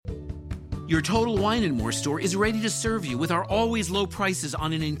Your Total Wine & More store is ready to serve you with our always low prices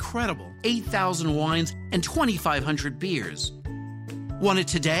on an incredible 8,000 wines and 2,500 beers. Want it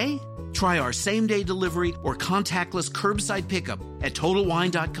today? Try our same-day delivery or contactless curbside pickup at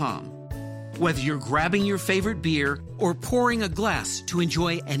TotalWine.com. Whether you're grabbing your favorite beer or pouring a glass to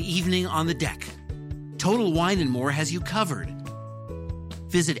enjoy an evening on the deck, Total Wine & More has you covered.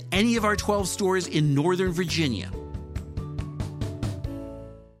 Visit any of our 12 stores in Northern Virginia.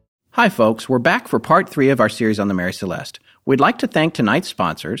 Hi, folks. We're back for part 3 of our series on the Mary Celeste. We'd like to thank tonight's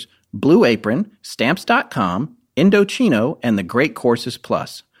sponsors, Blue Apron, Stamps.com, Indochino, and the Great Courses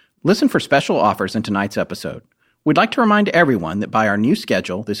Plus. Listen for special offers in tonight's episode. We'd like to remind everyone that by our new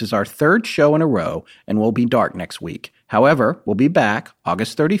schedule, this is our 3rd show in a row and will be dark next week. However, we'll be back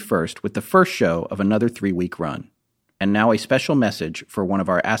August 31st with the first show of another 3-week run. And now a special message for one of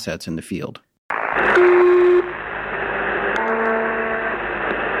our assets in the field.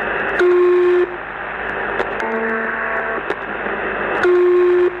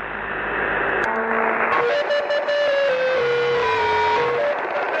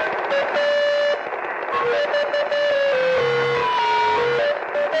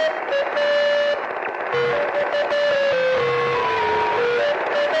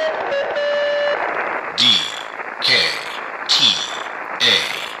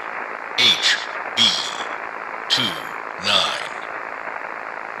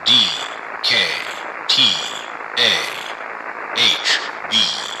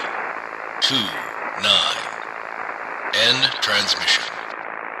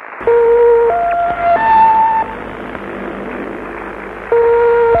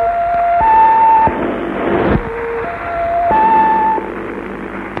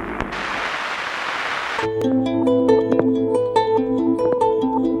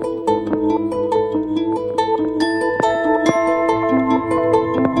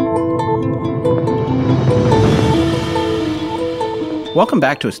 Welcome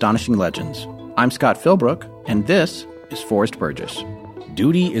back to Astonishing Legends. I'm Scott Philbrook, and this is Forrest Burgess.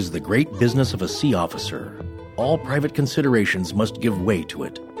 Duty is the great business of a sea officer. All private considerations must give way to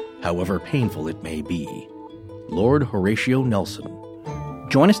it, however painful it may be. Lord Horatio Nelson.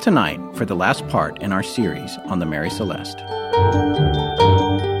 Join us tonight for the last part in our series on the Mary Celeste.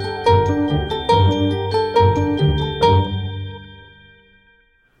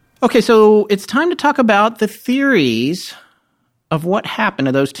 Okay, so it's time to talk about the theories of what happened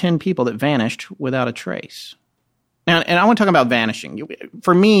to those 10 people that vanished without a trace. And I want to talk about vanishing.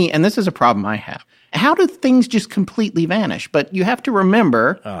 For me, and this is a problem I have, how do things just completely vanish? But you have to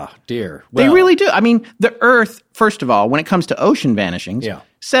remember... Oh, dear. Well, they really do. I mean, the Earth, first of all, when it comes to ocean vanishings,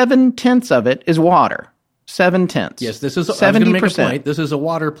 7/10 of it is water. 7/10. Yes, this is... 70%. I was going to make a point. This is a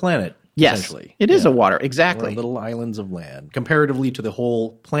water planet, essentially. It is a water, exactly. We're little islands of land, comparatively to the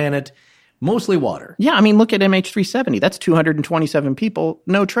whole planet. Mostly water. Yeah, I mean, look at MH370. That's 227 people,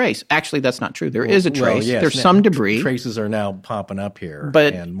 no trace. Actually, that's not true. There is a trace. Yes, there's some debris. Traces are now popping up here,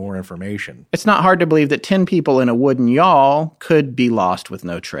 but and more information. It's not hard to believe that 10 people in a wooden yawl could be lost with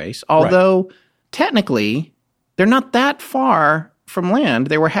no trace, although technically they're not that far from land.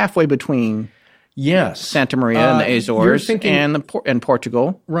 They were halfway between Santa Maria and the Azores and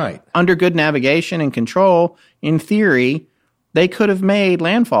Portugal. Right. Under good navigation and control, in theory, they could have made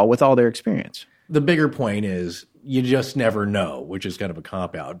landfall with all their experience. The bigger point is you just never know, which is kind of a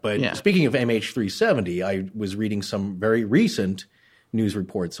cop-out. But speaking of MH370, I was reading some very recent news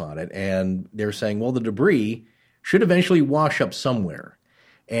reports on it, and they're saying, well, the debris should eventually wash up somewhere.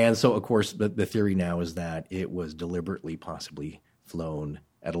 And so, of course, the theory now is that it was deliberately possibly flown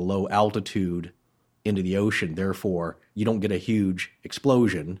at a low altitude into the ocean. Therefore, you don't get a huge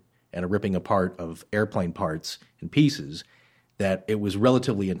explosion and a ripping apart of airplane parts in pieces, that it was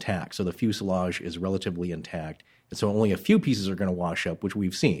relatively intact. So the fuselage is relatively intact. And so only a few pieces are going to wash up, which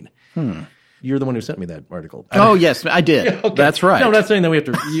we've seen. You're the one who sent me that article. Oh, yes, I did. Yeah, okay. That's right. No, I'm not saying that we have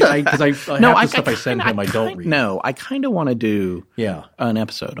to, because I have the stuff I send him I don't read. No, I kind of want to do an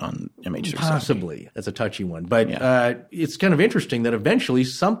episode on MH370. Possibly. That's a touchy one. But it's kind of interesting that eventually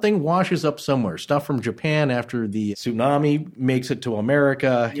something washes up somewhere. Stuff from Japan after the tsunami makes it to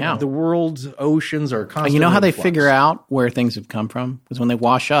America. Yeah. The world's oceans are constantly You know how they in flux. figure out where things have come from? Because when they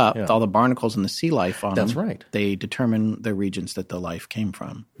wash up with all the barnacles and the sea life on them, That's right. They determine the regions that the life came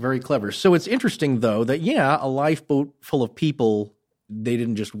from. Very clever. So it's interesting, though, that, a lifeboat full of people, they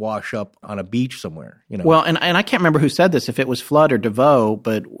didn't just wash up on a beach somewhere. Well, and I can't remember who said this, if it was Flood or DeVoe,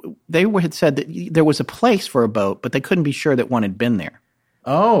 but they had said that there was a place for a boat, but they couldn't be sure that one had been there.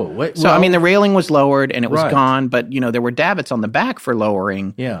 Oh. Wait, so, the railing was lowered and it was gone, but, there were davits on the back for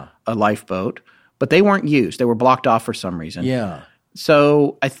lowering a lifeboat, but they weren't used. They were blocked off for some reason. Yeah.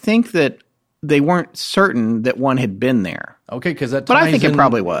 So I think that they weren't certain that one had been there. Okay, because that But I think ties it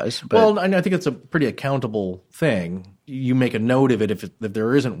probably was. But, well, I think it's a pretty accountable thing. You make a note of it if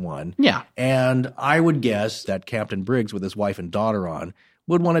there isn't one. Yeah. And I would guess that Captain Briggs, with his wife and daughter on,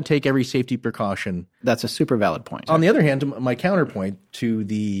 would want to take every safety precaution. That's a super valid point. On the other hand, my counterpoint to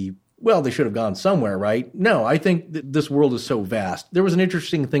the, well, they should have gone somewhere, right? No, I think that this world is so vast. There was an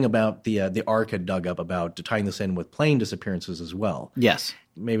interesting thing about the Ark had dug up about tying this in with plane disappearances as well. Yes.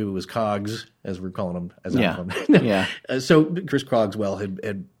 Maybe it was Cogs, as we're calling them. As yeah. I'm calling them. Yeah. So Chris Cogswell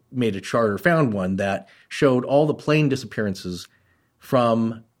had made a chart or found one that showed all the plane disappearances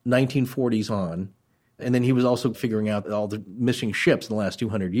from 1940s on. And then he was also figuring out all the missing ships in the last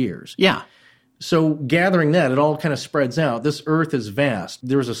 200 years. Yeah. So gathering that, it all kind of spreads out. This Earth is vast.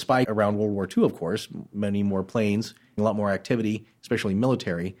 There was a spike around World War II, of course, many more planes, a lot more activity, especially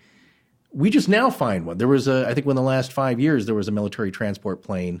military. We just now find one. There was I think in the last 5 years, there was a military transport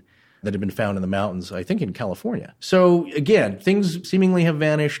plane that had been found in the mountains, I think in California. So again, things seemingly have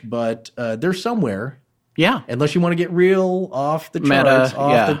vanished, but they're somewhere. Yeah. Unless you want to get real off the charts,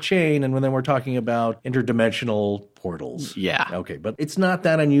 off the chain, and then we're talking about interdimensional portals. Yeah. Okay, but it's not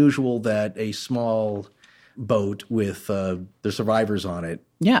that unusual that a small boat with the survivors on it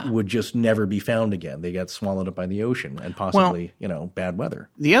would just never be found again. They got swallowed up by the ocean and possibly, bad weather.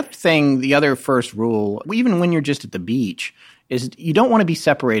 The other thing, the other first rule, even when you're just at the beach, is you don't want to be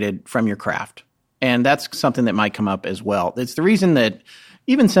separated from your craft. And that's something that might come up as well. It's the reason that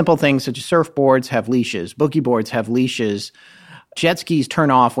even simple things such as surfboards have leashes, boogie boards have leashes, jet skis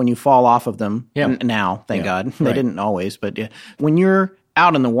turn off when you fall off of them now, thank God. They didn't always. But when you're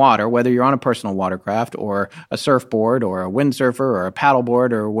out in the water, whether you're on a personal watercraft or a surfboard or a windsurfer or a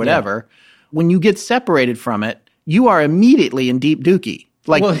paddleboard or whatever, when you get separated from it, you are immediately in deep dookie.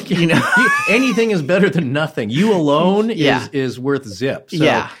 Like, anything is better than nothing. You alone is worth zip.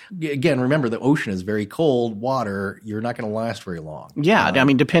 So, again, remember, the ocean is very cold water. You're not going to last very long. Yeah. I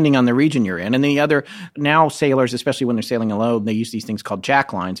mean, depending on the region you're in. And the other, now sailors, especially when they're sailing alone, they use these things called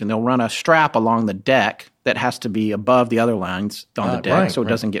jack lines, and they'll run a strap along the deck that has to be above the other lines on the deck so it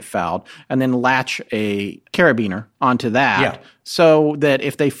doesn't get fouled, and then latch a carabiner onto that so that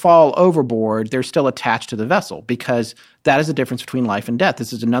if they fall overboard, they're still attached to the vessel, because that is the difference between life and death.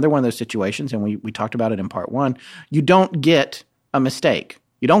 This is another one of those situations, and we talked about it in part one. You don't get a mistake.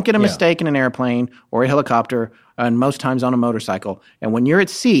 You don't get a mistake in an airplane or a helicopter, and most times on a motorcycle. And when you're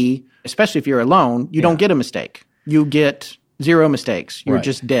at sea, especially if you're alone, you don't get a mistake. You get zero mistakes. You're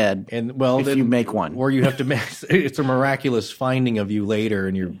just dead. And if you make one, or you have to make it's a miraculous finding of you later,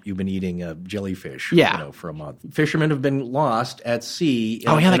 and you've been eating a jellyfish, for a month. Fishermen have been lost at sea.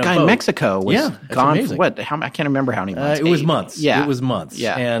 That guy in Mexico was gone. Amazing. For what? I can't remember how many months. It was months. Yeah, it was months.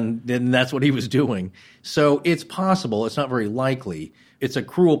 Yeah, and then that's what he was doing. So it's possible. It's not very likely. It's a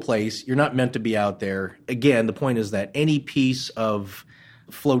cruel place. You're not meant to be out there. Again, the point is that any piece of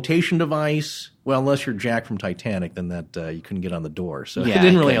flotation device, well, unless you're Jack from Titanic, then that you couldn't get on the door. So it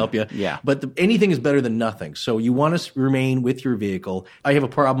didn't really help you. Yeah. But anything is better than nothing. So you want to remain with your vehicle. I have a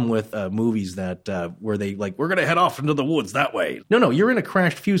problem with movies that where they we're going to head off into the woods that way. No, you're in a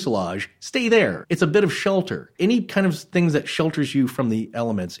crashed fuselage. Stay there. It's a bit of shelter. Any kind of things that shelters you from the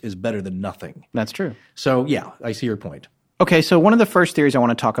elements is better than nothing. That's true. So, I see your point. Okay, so one of the first theories I want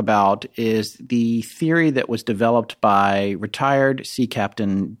to talk about is the theory that was developed by retired Sea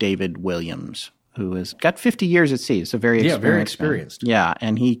Captain David Williams, who has got 50 years at sea. It's a very experienced. Yeah,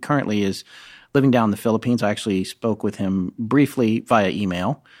 and he currently is living down in the Philippines. I actually spoke with him briefly via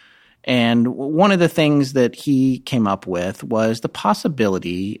email. And one of the things that he came up with was the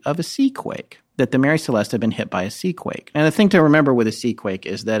possibility of a seaquake, that the Mary Celeste had been hit by a seaquake. And the thing to remember with a seaquake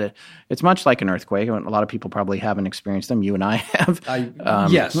is that it's much like an earthquake. A lot of people probably haven't experienced them. You and I have.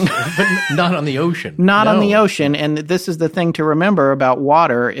 Yes, but not on the ocean. Not on the ocean. And this is the thing to remember about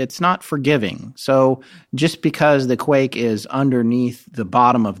water. It's not forgiving. So just because the quake is underneath the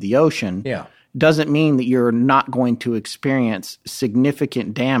bottom of the ocean doesn't mean that you're not going to experience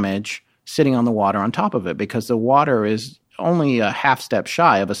significant damage sitting on the water on top of it, because the water is only a half step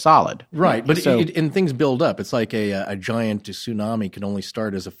shy of a solid. Right, but and things build up. It's like a giant tsunami can only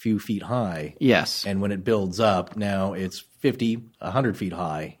start as a few feet high. Yes. And when it builds up, now it's 50, 100 feet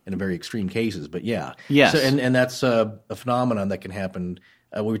high in very extreme cases. But Yes. So, and that's a phenomenon that can happen.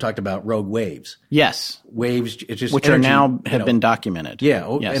 We talked about rogue waves. Yes. Waves, it's just which energy, are now have been documented. Yeah,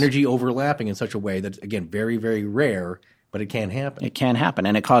 energy overlapping in such a way that's, again, very, very rare, but it can happen. It can happen,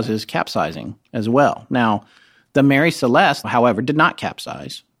 and it causes capsizing as well. Now, the Mary Celeste, however, did not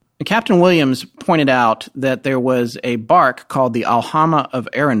capsize. Captain Williams pointed out that there was a bark called the Alhama of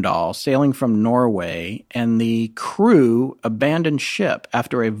Arendal sailing from Norway, and the crew abandoned ship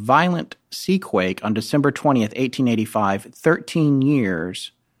after a violent seaquake on December 20th, 1885, 13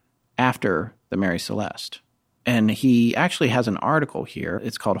 years after the Mary Celeste. And he actually has an article here.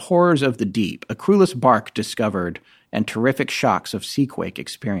 It's called Horrors of the Deep, a crewless bark discovered and terrific shocks of seaquake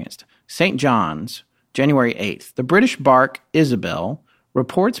experienced. St. John's, January 8th. The British bark Isabel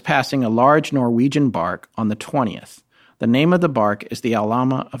reports passing a large Norwegian bark on the 20th. The name of the bark is the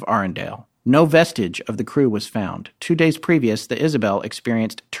Alhama of Arendal. No vestige of the crew was found. 2 days previous, the Isabel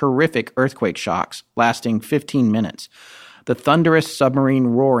experienced terrific earthquake shocks lasting 15 minutes. The thunderous submarine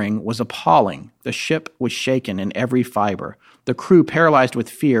roaring was appalling. The ship was shaken in every fiber. The crew, paralyzed with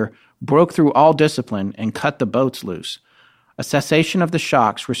fear, broke through all discipline and cut the boats loose. A cessation of the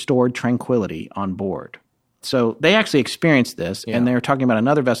shocks restored tranquility on board. So they actually experienced this, and they're talking about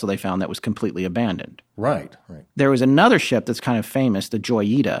another vessel they found that was completely abandoned. Right. There was another ship that's kind of famous, the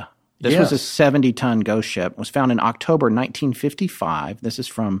Joyita. This was a 70-ton ghost ship. It was found in October 1955. This is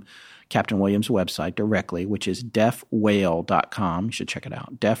from Captain Williams' website directly, which is deafwhale.com. You should check it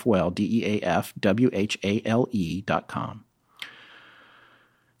out. Deafwhale, DEAFWHALE.com.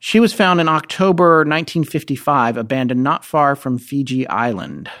 She was found in October 1955, abandoned not far from Fiji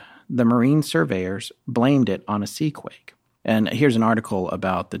Island. The marine surveyors blamed it on a seaquake. And here's an article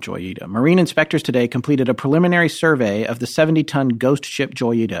about the Joyita. Marine inspectors today completed a preliminary survey of the 70-ton ghost ship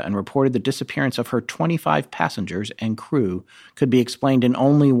Joyita and reported the disappearance of her 25 passengers and crew could be explained in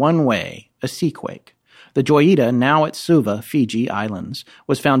only one way, a seaquake. The Joyita, now at Suva, Fiji Islands,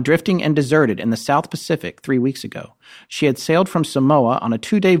 was found drifting and deserted in the South Pacific 3 weeks ago. She had sailed from Samoa on a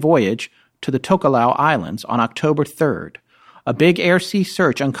 2-day voyage to the Tokelau Islands on October 3rd. A big air-sea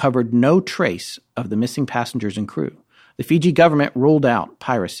search uncovered no trace of the missing passengers and crew. The Fiji government ruled out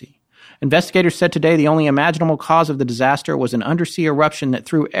piracy. Investigators said today the only imaginable cause of the disaster was an undersea eruption that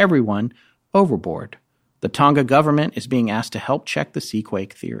threw everyone overboard. The Tonga government is being asked to help check the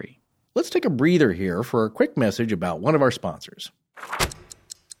seaquake theory. Let's take a breather here for a quick message about one of our sponsors.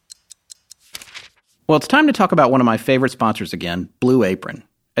 Well, it's time to talk about one of my favorite sponsors again, Blue Apron.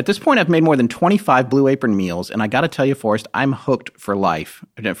 At this point, I've made more than 25 Blue Apron meals, and I got to tell you, Forrest, I'm hooked for life.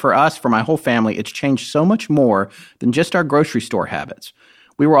 For us, for my whole family, it's changed so much more than just our grocery store habits.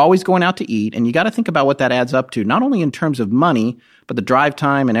 We were always going out to eat, and you got to think about what that adds up to, not only in terms of money, but the drive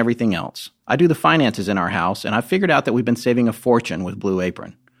time and everything else. I do the finances in our house, and I've figured out that we've been saving a fortune with Blue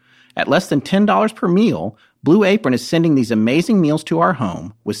Apron. At less than $10 per meal, Blue Apron is sending these amazing meals to our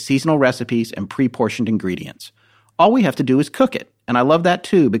home with seasonal recipes and pre-portioned ingredients. All we have to do is cook it. And I love that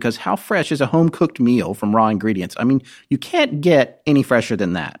too, because how fresh is a home-cooked meal from raw ingredients? I mean, you can't get any fresher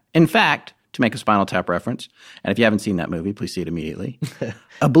than that. In fact, to make a Spinal Tap reference, and if you haven't seen that movie, please see it immediately,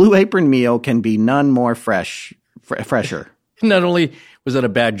 a Blue Apron meal can be none more fresher. Not only was that a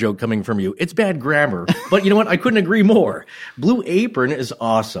bad joke coming from you, it's bad grammar. But you know what? I couldn't agree more. Blue Apron is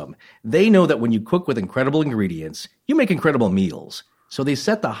awesome. They know that when you cook with incredible ingredients, you make incredible meals. So they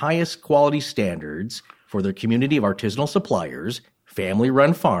set the highest quality standards for their community of artisanal suppliers,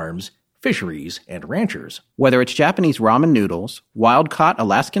 family-run farms, fisheries, and ranchers. Whether it's Japanese ramen noodles, wild-caught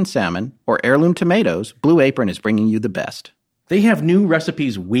Alaskan salmon, or heirloom tomatoes, Blue Apron is bringing you the best. They have new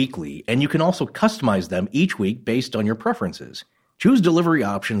recipes weekly, and you can also customize them each week based on your preferences. Choose delivery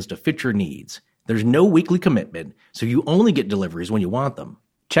options to fit your needs. There's no weekly commitment, so you only get deliveries when you want them.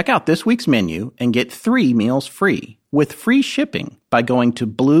 Check out this week's menu and get 3 meals free with free shipping by going to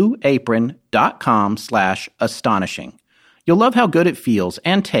blueapron.com/astonishing. You'll love how good it feels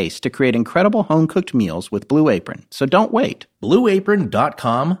and tastes to create incredible home-cooked meals with Blue Apron, so don't wait.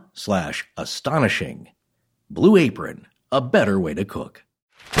 blueapron.com/astonishing. Blue Apron, a better way to cook.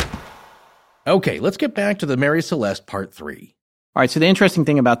 Okay, let's get back to the Mary Celeste Part 3. All right, so the interesting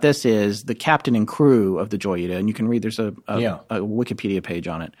thing about this is the captain and crew of the Joyita, and you can read, there's a Wikipedia page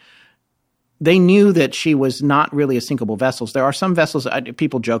on it. They knew that she was not really a sinkable vessel. There are some vessels,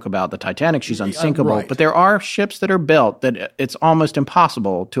 people joke about the Titanic, she's unsinkable, right. But there are ships that are built that it's almost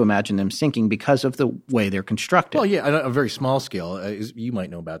impossible to imagine them sinking because of the way they're constructed. Well, yeah, on a very small scale, you might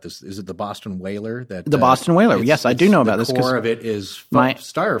know about this. Is it the Boston Whaler? The Boston Whaler, yes, I do know about this. The core of it is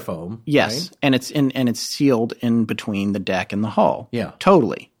styrofoam. Yes, right? and it's sealed in between the deck and the hull. Yeah.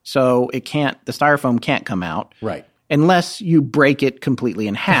 Totally. So the styrofoam can't come out. Right. Unless you break it completely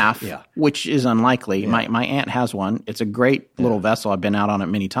in half, Yeah. which is unlikely. Yeah. My aunt has one. It's a great little vessel. I've been out on it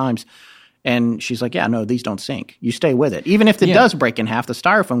many times. And she's like, yeah, no, these don't sink. You stay with it. Even if it does break in half, the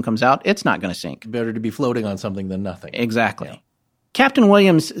styrofoam comes out, it's not going to sink. Better to be floating on something than nothing. Exactly. Yeah. Captain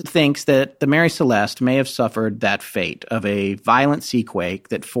Williams thinks that the Mary Celeste may have suffered that fate of a violent sea quake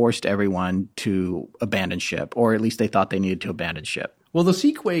that forced everyone to abandon ship, or at least they thought they needed to abandon ship. Well, the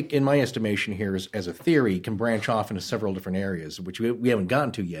sea quake, in my estimation here, as a theory, can branch off into several different areas, which we haven't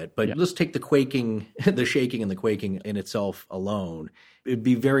gotten to yet. But let's take the quaking, the shaking and the quaking in itself alone. It'd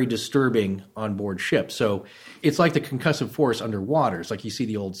be very disturbing on board ship. So it's like the concussive force underwater. It's like you see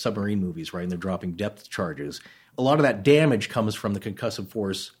the old submarine movies, right? And they're dropping depth charges. A lot of that damage comes from the concussive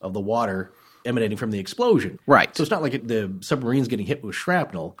force of the water emanating from the explosion. Right. So it's not like the submarine's getting hit with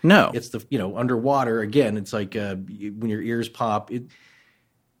shrapnel. No. It's underwater, again, it's like when your ears pop,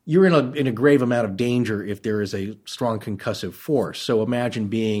 you're in a grave amount of danger if there is a strong concussive force. So imagine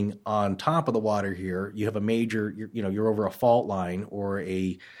being on top of the water here. You have a major, you're over a fault line or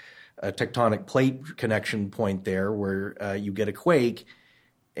a tectonic plate connection point there where you get a quake,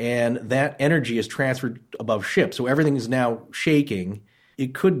 and that energy is transferred above ship. So everything is now shaking.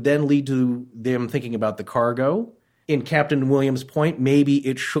 It could then lead to them thinking about the cargo. In Captain Williams' point, maybe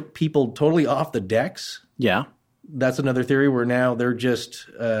it shook people totally off the decks. Yeah. That's another theory where now they're just,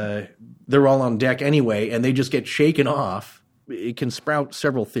 they're all on deck anyway, and they just get shaken off. It can sprout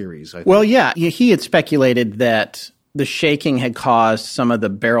several theories, I think. Well, yeah. He had speculated that the shaking had caused some of the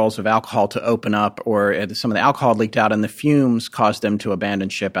barrels of alcohol to open up, or some of the alcohol leaked out, and the fumes caused them to abandon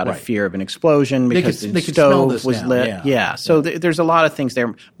ship out of fear of an explosion because the stove was lit. Yeah. So there's a lot of things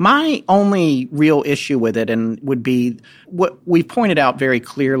there. My only real issue with it would be what we pointed out very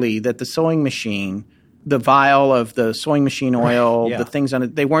clearly, that the sewing machine, the vial of the sewing machine oil, the things on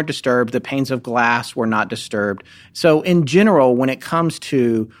it, they weren't disturbed. The panes of glass were not disturbed. So in general, when it comes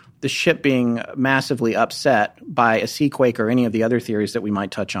to the ship being massively upset by a sea quake or any of the other theories that we might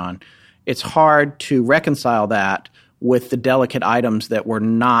touch on, it's hard to reconcile that with the delicate items that were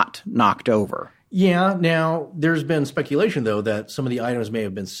not knocked over. Yeah. Now, there's been speculation, though, that some of the items may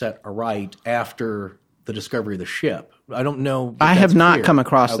have been set aright after the discovery of the ship. I don't know. I have not come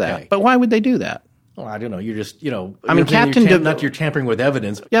across that. But why would they do that? Well, I don't know. You're just, I mean, Captain DeVoe. You're tampering with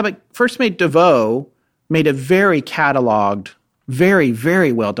evidence. Yeah, but First Mate DeVoe made a very cataloged, very,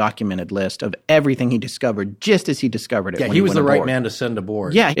 very well-documented list of everything he discovered just as he discovered it. Yeah, when he was the right aboard. Man to send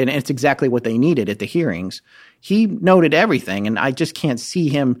aboard. Yeah, and it's exactly what they needed at the hearings. He noted everything, and I just can't see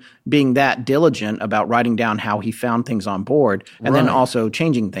him being that diligent about writing down how he found things on board and then also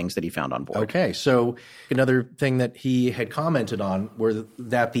changing things that he found on board. Okay, so another thing that he had commented on were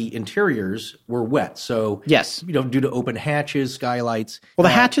that the interiors were wet. So, yes, due to open hatches, skylights. Well, the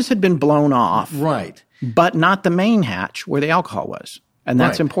hatches had been blown off. Right. But not the main hatch where the alcohol was. And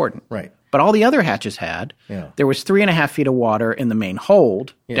that's important. Right. But all the other hatches had. Yeah. There was 3.5 feet of water in the main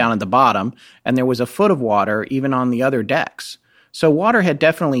hold down at the bottom, and there was a foot of water even on the other decks. So water had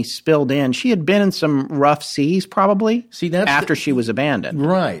definitely spilled in. She had been in some rough seas probably after she was abandoned.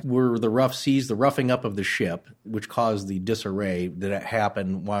 Right. Were the rough seas, the roughing up of the ship, which caused the disarray, did it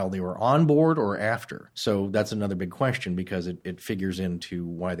happen while they were on board or after? So that's another big question because it figures into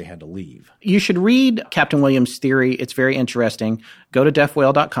why they had to leave. You should read Captain Williams' theory. It's very interesting. Go to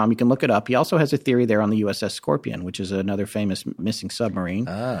deafwhale.com. You can look it up. He also has a theory there on the USS Scorpion, which is another famous missing submarine.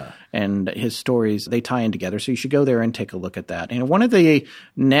 And his stories, they tie in together. So you should go there and take a look at that. And one of the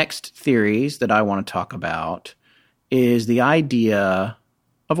next theories that I want to talk about is the idea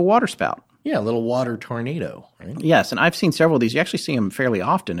of a waterspout. Yeah, a little water tornado. Right? Yes, and I've seen several of these. You actually see them fairly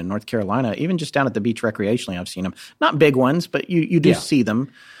often in North Carolina, even just down at the beach recreationally. I've seen them. Not big ones, but you do see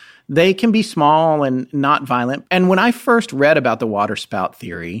them. They can be small and not violent. And when I first read about the waterspout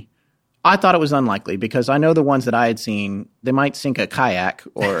theory, I thought it was unlikely because I know the ones that I had seen, they might sink a kayak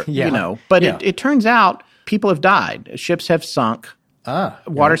or, But it turns out people have died. Ships have sunk.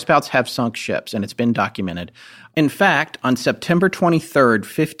 Waterspouts have sunk ships, and it's been documented. In fact, on September 23rd,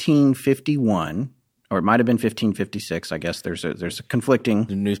 1551, or it might have been 1556. I guess there's a conflicting.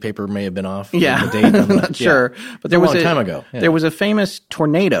 The newspaper may have been off. Yeah, the date. I'm not sure. But there was a long time ago. Yeah. There was a famous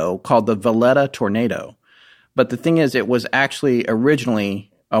tornado called the Valletta tornado. But the thing is, it was actually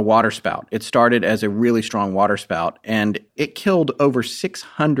originally a waterspout. It started as a really strong waterspout, and it killed over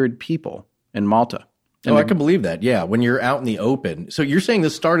 600 people in Malta. And I can believe that. Yeah, when you're out in the open. So you're saying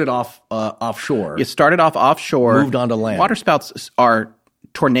this started off offshore. It started off offshore. Moved onto land. Waterspouts are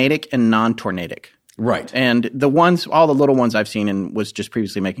tornadic and non-tornadic. Right. And the ones, all the little ones I've seen and was just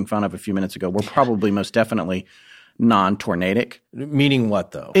previously making fun of a few minutes ago were probably most definitely non-tornadic. Meaning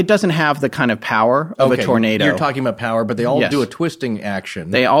what, though? It doesn't have the kind of power of a tornado. You're talking about power, but they all do a twisting action.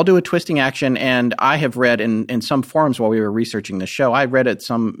 They all do a twisting action, and I have read in some forums while we were researching the show, I read it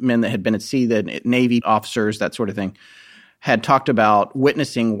some men that had been at sea, the Navy officers, that sort of thing, had talked about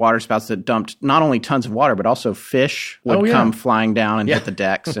witnessing waterspouts that dumped not only tons of water, but also fish would come flying down and hit the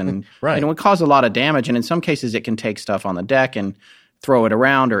decks. And, and it would cause a lot of damage. And in some cases, it can take stuff on the deck and throw it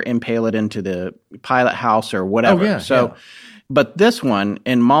around or impale it into the pilot house or whatever. But this one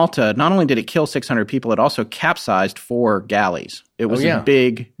in Malta, not only did it kill 600 people, it also capsized 4 galleys. It was a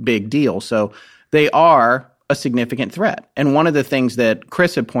big, big deal. So they are a significant threat. And one of the things that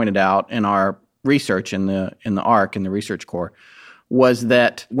Chris had pointed out in our research in the ARC, in the research corps, was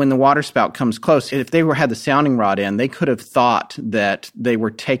that when the waterspout comes close, if they had the sounding rod in, they could have thought that they were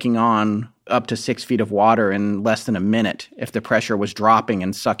taking on up to 6 feet of water in less than a minute if the pressure was dropping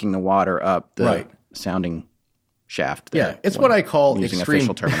and sucking the water up the sounding shaft. Yeah, it's what I call using extreme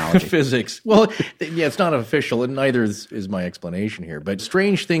official terminology. Physics. Well, it's not official, and neither is my explanation here. But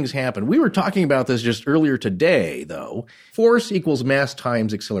strange things happen. We were talking about this just earlier today, though. Force equals mass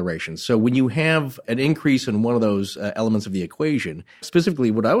times acceleration. So when you have an increase in one of those elements of the equation, specifically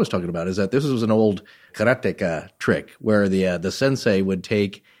what I was talking about is that this was an old karateka trick where the sensei would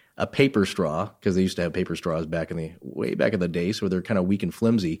take a paper straw, because they used to have paper straws way back in the day, so they're kind of weak and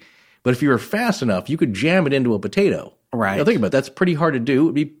flimsy. But if you were fast enough, you could jam it into a potato. Right. Now think about it. That's pretty hard to do.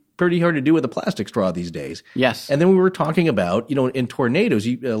 It'd be pretty hard to do with a plastic straw these days. Yes. And then we were talking about, in tornadoes,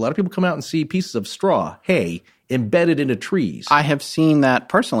 a lot of people come out and see pieces of straw, hay, embedded into trees. I have seen that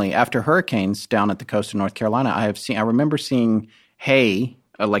personally after hurricanes down at the coast of North Carolina. I remember seeing hay,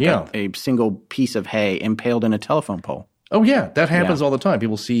 a single piece of hay impaled in a telephone pole. Oh, yeah. That happens all the time.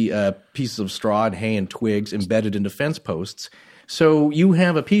 People see pieces of straw and hay and twigs embedded into fence posts. So you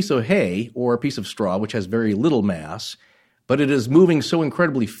have a piece of hay or a piece of straw which has very little mass, but it is moving so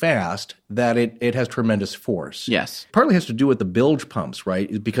incredibly fast that it has tremendous force. Yes. Partly has to do with the bilge pumps,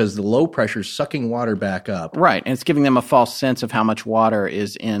 right? Because the low pressure is sucking water back up. Right. And it's giving them a false sense of how much water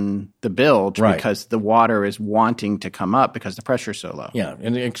is in the bilge because the water is wanting to come up because the pressure is so low. Yeah.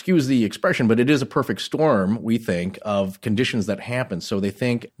 And excuse the expression, but it is a perfect storm, we think, of conditions that happen. So they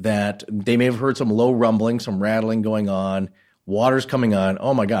think that they may have heard some low rumbling, some rattling going on. Water's coming on.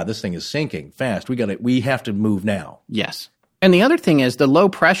 Oh my God, this thing is sinking fast. We have to move now. Yes. And the other thing is the low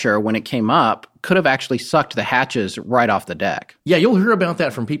pressure, when it came up, could have actually sucked the hatches right off the deck. Yeah, you'll hear about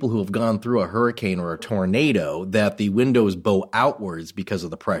that from people who have gone through a hurricane or a tornado, that the windows bow outwards because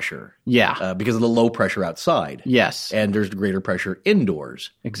of the pressure. Yeah. Because of the low pressure outside. Yes. And there's greater pressure indoors.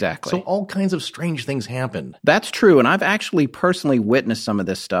 Exactly. So all kinds of strange things happen. That's true. And I've actually personally witnessed some of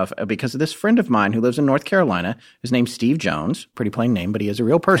this stuff because of this friend of mine who lives in North Carolina. His name's Steve Jones. Pretty plain name, but he is a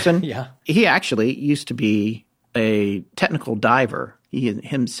real person. Yeah. He actually used to be a technical diver. He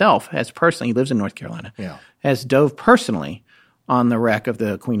himself he lives in North Carolina, has dove personally on the wreck of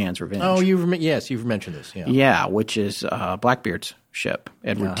the Queen Anne's Revenge. Oh, you've mentioned this. Yeah, yeah, which is Blackbeard's ship,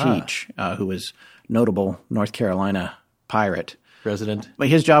 Edward Teach, who was notable North Carolina pirate. President. But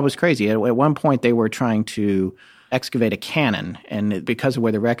his job was crazy. At one point, they were trying to excavate a cannon, and because of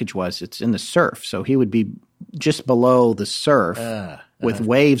where the wreckage was, it's in the surf. So he would be just below the surf with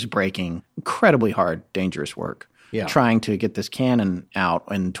waves breaking. Incredibly hard, dangerous work. Yeah. Trying to get this cannon out,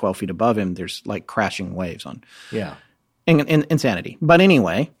 and 12 feet above him, there's like crashing waves on. Yeah. Insanity. But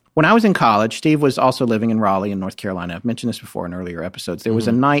anyway, when I was in college, Steve was also living in Raleigh in North Carolina. I've mentioned this before in earlier episodes. There was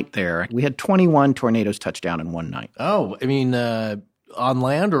a night there. We had 21 tornadoes touch down in one night. Oh, I mean, on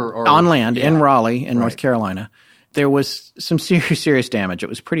land or? On land in Raleigh in North Carolina. There was some serious damage. It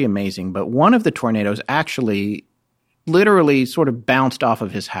was pretty amazing. But one of the tornadoes actually literally sort of bounced off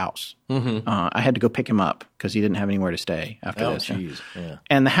of his house. I had to go pick him up because he didn't have anywhere to stay after this. Geez. Yeah.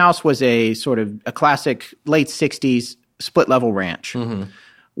 And the house was a sort of a classic late 60s split-level ranch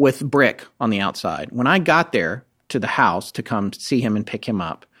with brick on the outside. When I got there to the house to come see him and pick him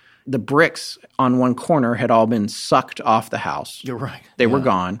up, the bricks on one corner had all been sucked off the house. You're right. They were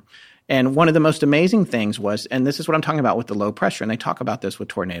gone. And one of the most amazing things was, and this is what I'm talking about with the low pressure, and they talk about this with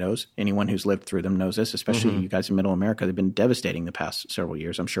tornadoes. Anyone who's lived through them knows this, especially you guys in Middle America. They've been devastating the past several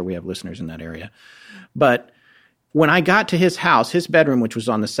years. I'm sure we have listeners in that area. But when I got to his house, his bedroom, which was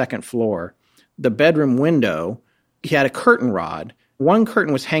on the second floor, the bedroom window, he had a curtain rod. One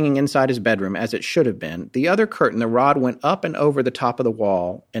curtain was hanging inside his bedroom, as it should have been. The other curtain, the rod went up and over the top of the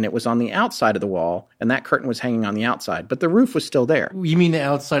wall, and it was on the outside of the wall, and that curtain was hanging on the outside. But the roof was still there. You mean the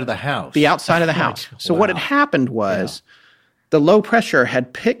outside of the house? The outside of the house. So what had happened was the low pressure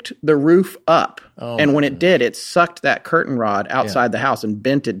had picked the roof up, and when it did, it sucked that curtain rod outside the house and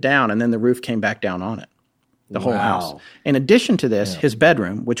bent it down, and then the roof came back down on it. The whole house. In addition to this, his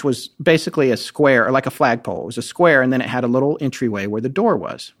bedroom, which was basically a square, or like a flagpole. It was a square, and then it had a little entryway where the door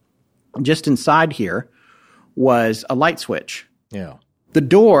was. Just inside here was a light switch. Yeah. The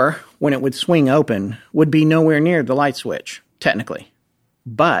door, when it would swing open, would be nowhere near the light switch, technically.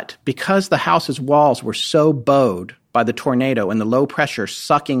 But because the house's walls were so bowed by the tornado and the low pressure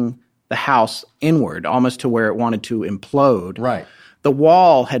sucking the house inward, almost to where it wanted to implode, right, the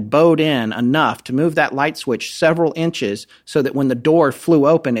wall had bowed in enough to move that light switch several inches so that when the door flew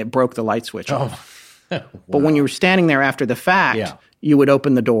open, it broke the light switch off. Wow. But when you were standing there after the fact, you would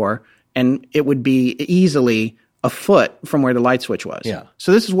open the door, and it would be easily a foot from where the light switch was. Yeah.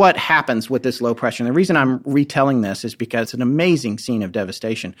 So this is what happens with this low pressure. And the reason I'm retelling this is because it's an amazing scene of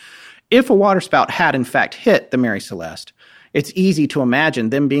devastation. If a waterspout had, in fact, hit the Mary Celeste, it's easy to imagine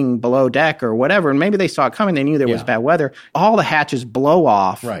them being below deck or whatever, and maybe they saw it coming. They knew there was bad weather. All the hatches blow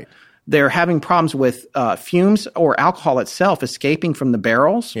off. Right. They're having problems with fumes or alcohol itself escaping from the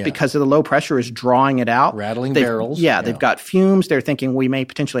barrels because of the low pressure is drawing it out. Rattling barrels. Yeah, they've got fumes. They're thinking we may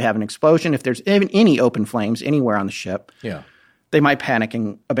potentially have an explosion. If there's even any open flames anywhere on the ship, they might panic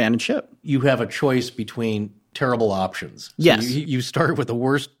and abandon ship. You have a choice between terrible options. So yes. You start with the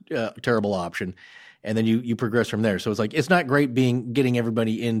worst terrible option, and then you progress from there. So it's like, it's not great getting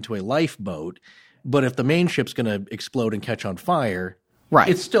everybody into a lifeboat, but if the main ship's going to explode and catch on fire, right.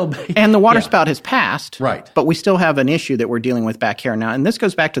 It's still and the waterspout has passed. Right. But we still have an issue that we're dealing with back here now. And this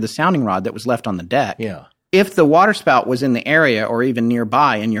goes back to the sounding rod that was left on the deck. Yeah. If the waterspout was in the area or even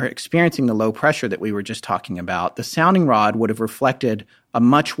nearby and you're experiencing the low pressure that we were just talking about, the sounding rod would have reflected a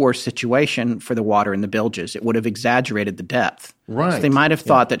much worse situation for the water in the bilges. It would have exaggerated the depth. Right. So they might have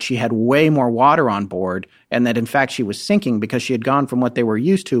thought that she had way more water on board and that, in fact, she was sinking because she had gone from what they were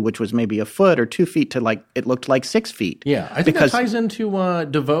used to, which was maybe a foot or 2 feet, to it looked like 6 feet. Yeah. I think that ties into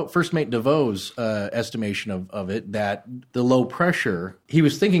First Mate DeVoe's estimation of it, that the low pressure, he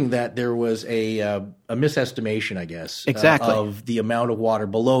was thinking that there was a misestimation, I guess, exactly. Of the amount of water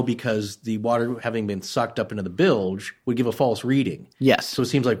below, because the water having been sucked up into the bilge would give a false reading. Yes. So it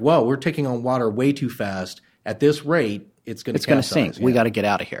seems like, whoa, we're taking on water way too fast. At this rate, it's going to sink. Yeah. We got to get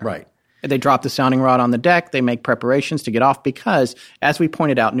out of here. Right. They drop the sounding rod on the deck. They make preparations to get off because, as we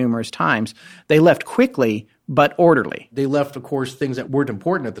pointed out numerous times, they left quickly but orderly. They left, of course, things that weren't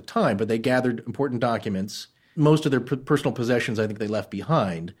important at the time, but they gathered important documents. Most of their personal possessions, I think, they left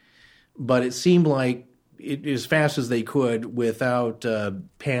behind. But it seemed like as fast as they could without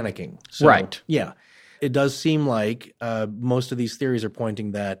panicking. So, right. Yeah. It does seem like most of these theories are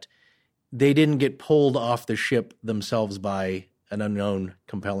pointing that they didn't get pulled off the ship themselves by an unknown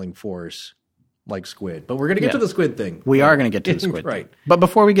compelling force like squid. But we're going to get to the squid thing. We are going to get to the squid right. thing. But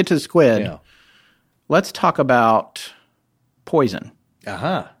before we get to the squid, let's talk about poison.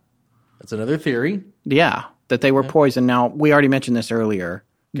 Aha. That's another theory. Yeah, that they were poisoned. Now, we already mentioned this earlier.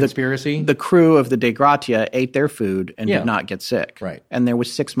 Conspiracy? The crew of the De Gratia ate their food and did not get sick. Right. And there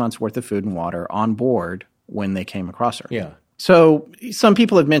was 6 months' worth of food and water on board when they came across her. Yeah. So some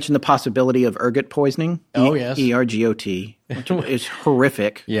people have mentioned the possibility of ergot poisoning. Oh, yes. ERGOT, which is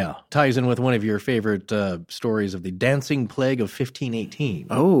horrific. Yeah. Ties in with one of your favorite stories of the dancing plague of 1518.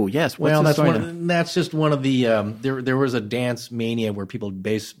 Oh, yes. That's just one of the there was a dance mania where people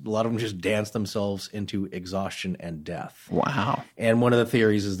a lot of them just danced themselves into exhaustion and death. Wow. And one of the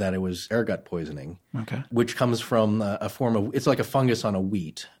theories is that it was ergot poisoning, which comes from a form of, it's like a fungus on a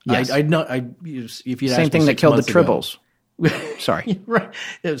wheat. Yes. If you'd same thing that killed the tribbles. Sorry. Right.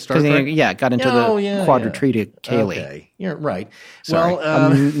 Got into the Quadritriticale. Okay. You're right. Sorry.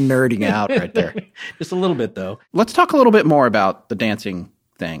 Well, I'm nerding out right there. Just a little bit, though. Let's talk a little bit more about the dancing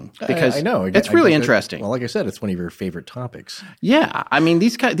thing, because I know. it's really interesting. Well, like I said, it's one of your favorite topics. Yeah. I mean,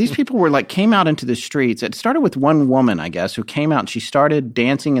 these people were came out into the streets. It started with one woman, I guess, who came out and she started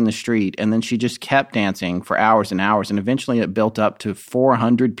dancing in the street, and then she just kept dancing for hours and hours, and eventually it built up to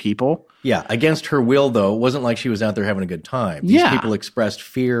 400 people. Yeah, against her will, though. It wasn't like she was out there having a good time. These people expressed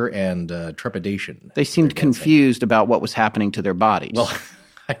fear and trepidation. They seemed confused about what was happening to their bodies. Well,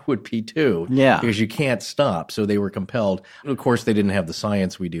 I would be too. Yeah. Because you can't stop. So they were compelled. Of course, they didn't have the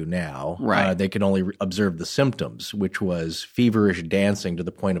science we do now. Right. They could only observe the symptoms, which was feverish dancing to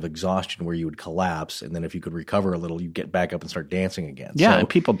the point of exhaustion where you would collapse. And then if you could recover a little, you'd get back up and start dancing again. Yeah, so and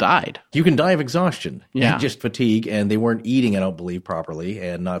people died. You can die of exhaustion. Yeah. And just fatigue. And they weren't eating, I don't believe, properly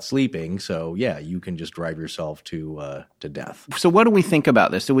and not sleeping. So, yeah, you can just drive yourself to death. So what do we think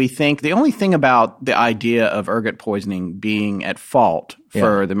about this? Do we think the only thing about the idea of ergot poisoning being at fault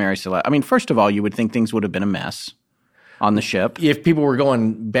for the Mary Celeste, I mean, first of all, you would think things would have been a mess. on the ship. If people were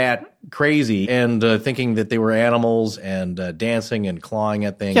going bat crazy and thinking that they were animals and dancing and clawing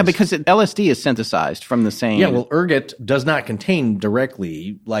at things. Yeah, because LSD is synthesized from the same... Yeah, well, ergot does not contain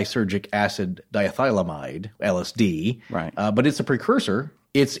directly lysergic acid diethylamide, LSD. Right. But it's a precursor.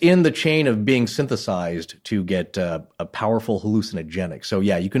 It's in the chain of being synthesized to get a powerful hallucinogenic. So,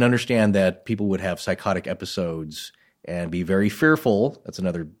 yeah, you can understand that people would have psychotic episodes and be very fearful. That's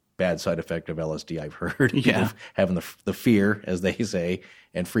another bad side effect of LSD, I've heard. Yeah. People having the fear, as they say,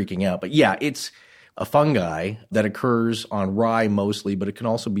 and freaking out. But, yeah, it's a fungi that occurs on rye mostly, but it can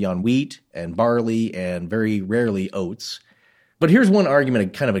also be on wheat and barley and very rarely oats. But here's one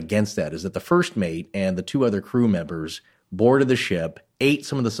argument kind of against that, is that the first mate and the two other crew members boarded the ship, ate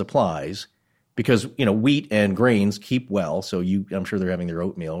some of the supplies, because, wheat and grains keep well, so I'm sure they're having their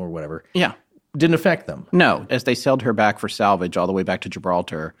oatmeal or whatever. Yeah. Didn't affect them. No. As they sailed her back for salvage all the way back to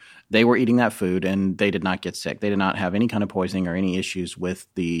Gibraltar, they were eating that food and they did not get sick. They did not have any kind of poisoning or any issues with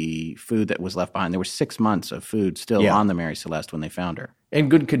the food that was left behind. There were 6 months of food still on the Mary Celeste when they found her. In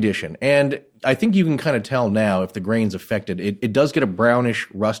good condition. And I think you can kind of tell now if the grain's affected. It does get a brownish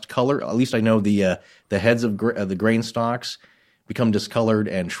rust color. At least I know the heads of the grain stalks become discolored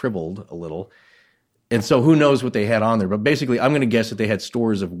and shriveled a little. And so who knows what they had on there. But basically, I'm going to guess that they had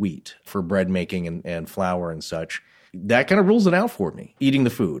stores of wheat for bread making and flour and such. That kind of rules it out for me, eating the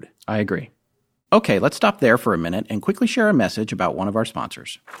food. I agree. Okay, let's stop there for a minute and quickly share a message about one of our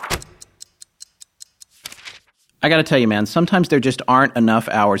sponsors. I got to tell you, man, sometimes there just aren't enough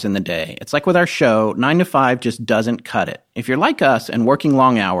hours in the day. It's like with our show, 9 to 5 just doesn't cut it. If you're like us and working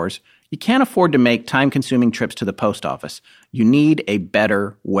long hours, you can't afford to make time-consuming trips to the post office. You need a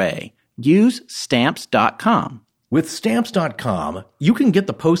better way. Use Stamps.com. With Stamps.com, you can get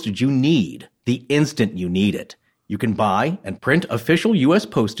the postage you need the instant you need it. You can buy and print official U.S.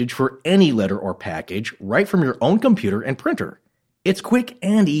 postage for any letter or package right from your own computer and printer. It's quick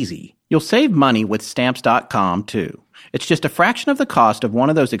and easy. You'll save money with Stamps.com, too. It's just a fraction of the cost of one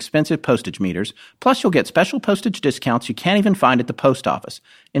of those expensive postage meters, plus you'll get special postage discounts you can't even find at the post office.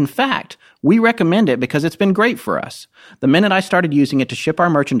 In fact, we recommend it because it's been great for us. The minute I started using it to ship our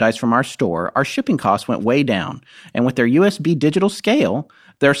merchandise from our store, our shipping costs went way down. And with their USB digital scale,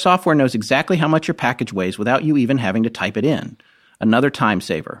 their software knows exactly how much your package weighs without you even having to type it in. Another time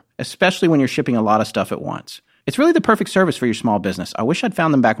saver, especially when you're shipping a lot of stuff at once. It's really the perfect service for your small business. I wish I'd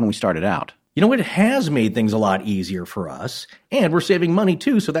found them back when we started out. It has made things a lot easier for us, and we're saving money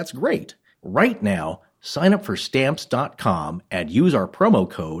too, so that's great. Right now, sign up for Stamps.com and use our promo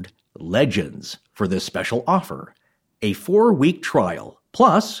code LEGENDS for this special offer. A 4-week trial,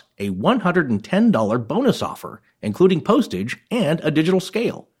 plus a $110 bonus offer, including postage and a digital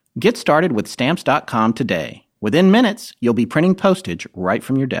scale. Get started with Stamps.com today. Within minutes, you'll be printing postage right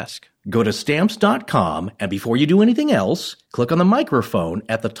from your desk. Go to Stamps.com, and before you do anything else, click on the microphone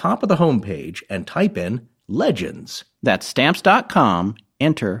at the top of the homepage and type in LEGENDS. That's Stamps.com,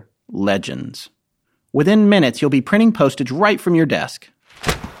 enter LEGENDS. Within minutes, you'll be printing postage right from your desk.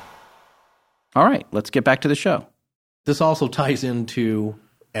 All right, let's get back to the show. This also ties into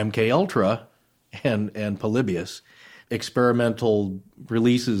MKUltra and Polybius. Experimental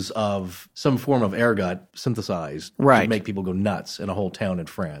releases of some form of ergot synthesized to make people go nuts in a whole town in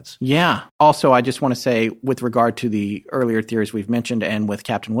France. Yeah. Also, I just want to say, with regard to the earlier theories we've mentioned and with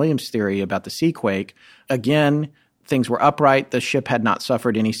Captain Williams' theory about the sea quake, again, things were upright. The ship had not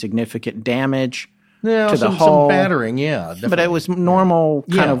suffered any significant damage to the hull. Some battering, yeah. Definitely. But it was normal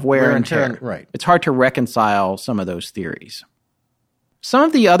kind of wear and tear. Right. It's hard to reconcile some of those theories. Some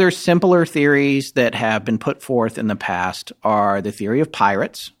of the other simpler theories that have been put forth in the past are the theory of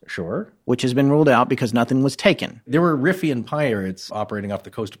pirates. Sure. Which has been ruled out because nothing was taken. There were Riffian pirates operating off the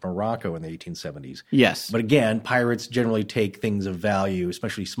coast of Morocco in the 1870s. Yes. But again, pirates generally take things of value,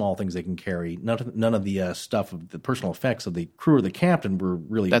 especially small things they can carry. None of the stuff of the personal effects of the crew or the captain were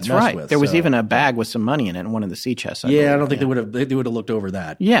really messed with. That's right. There was even a bag with some money in it in one of the sea chests. I don't think they would have looked over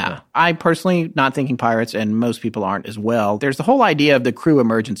that. Yeah. I personally not thinking pirates, and most people aren't as well. There's the whole idea of the crew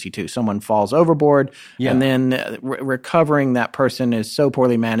emergency too. Someone falls overboard, and then recovering that person is so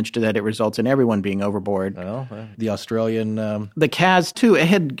poorly managed that it results in everyone being overboard. Well, the Australian... The Kaz, too, it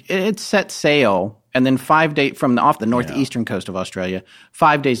had set sail, and then 5 days from off the northeastern coast of Australia,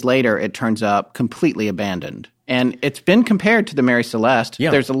 5 days later, it turns up completely abandoned. And it's been compared to the Mary Celeste.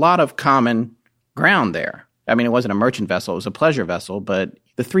 Yeah. There's a lot of common ground there. I mean, it wasn't a merchant vessel, it was a pleasure vessel, but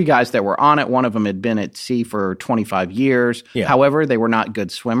the 3 guys that were on it, one of them had been at sea for 25 years. Yeah. However, they were not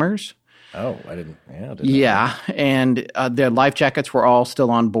good swimmers. Oh, I didn't. Yeah, and their life jackets were all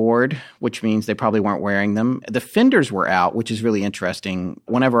still on board, which means they probably weren't wearing them. The fenders were out, which is really interesting.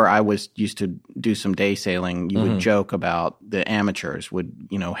 Whenever I used to do some day sailing, you would joke about the amateurs would,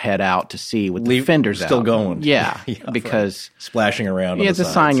 head out to sea with the fenders still going. Yeah, because splashing around. It's a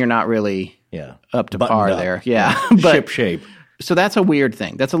sign you're not really up to par up. there. Yeah, ship shape. So that's a weird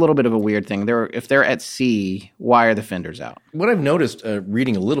thing. That's a little bit of a weird thing. If they're at sea, why are the fenders out? What I've noticed,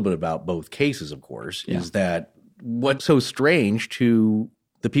 reading a little bit about both cases, of course, is that what's so strange to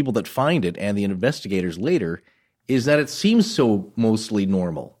the people that find it and the investigators later is that it seems so mostly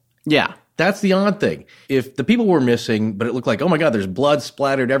normal. Yeah. That's the odd thing. If the people were missing, but it looked like, oh my God, there's blood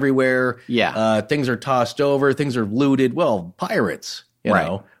splattered everywhere. Yeah. Things are tossed over. Things are looted. Well, pirates, you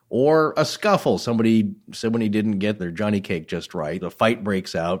know. Or a scuffle. Somebody didn't get their Johnny cake just right. A fight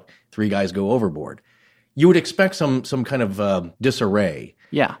breaks out. 3 guys go overboard. You would expect some kind of disarray.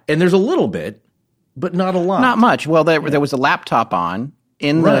 Yeah. And there's a little bit, but not a lot. Not much. Well, there was a laptop on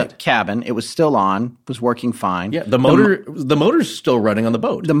in the cabin. It was still on, was working fine. Yeah, the motor's still running on the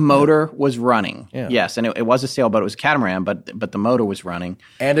boat. The motor was running. Yeah. Yes, and it was a sailboat. It was a catamaran, but the motor was running.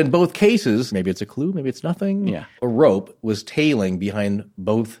 And in both cases, maybe it's a clue, maybe it's nothing. Yeah. A rope was tailing behind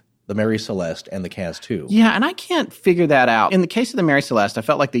both the Mary Celeste and the Cas-2. Yeah, and I can't figure that out. In the case of the Mary Celeste, I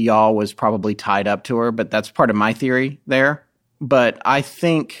felt like the yawl was probably tied up to her, but that's part of my theory there. But I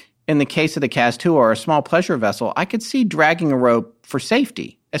think in the case of the Cas-2 or a small pleasure vessel, I could see dragging a rope for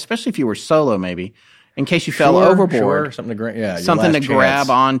safety, especially if you were solo maybe, in case you fell overboard. Sure. Something to grab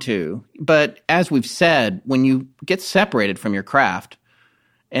onto. But as we've said, when you get separated from your craft,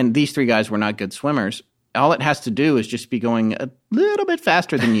 and these 3 guys were not good swimmers, all it has to do is just be going a little bit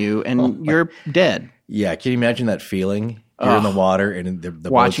faster than you, and you're dead. Yeah, can you imagine that feeling? You're in the water, and the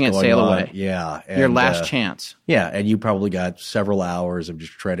watching it sail away. Yeah. And, your last chance. Yeah, and you probably got several hours of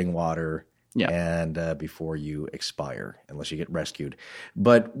just treading water. Yeah. And before you expire, unless you get rescued.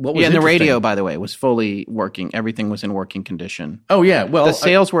 But what was and the radio, by the way, was fully working. Everything was in working condition. Oh, yeah. Well, the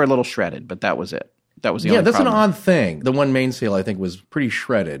sails were a little shredded, but that was it. That was the only that's problem. an odd thing. The one mainsail, I think, was pretty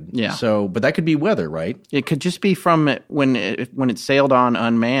shredded. Yeah. So, but that could be weather, right? It could just be from when it sailed on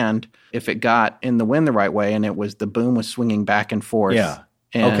unmanned, if it got in the wind the right way and the boom was swinging back and forth. Yeah.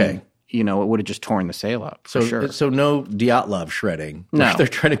 And, okay. It would have just torn the sail up, for sure. So no Dyatlov shredding. No. They're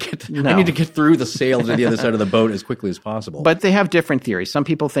trying to I need to get through the sail to the other side of the boat as quickly as possible. But they have different theories. Some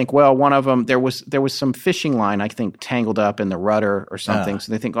people think, well, one of them, there was some fishing line, I think, tangled up in the rudder or something.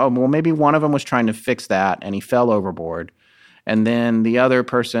 So they think, oh, well, maybe one of them was trying to fix that and he fell overboard. And then the other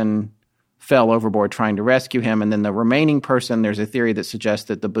person fell overboard trying to rescue him. And then the remaining person, there's a theory that suggests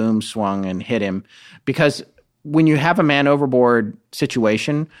that the boom swung and hit him. Because when you have a man overboard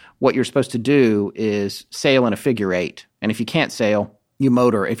situation, what you're supposed to do is sail in a figure 8. And if you can't sail, you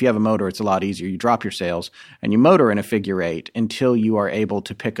motor. If you have a motor, it's a lot easier. You drop your sails and you motor in a figure 8 until you are able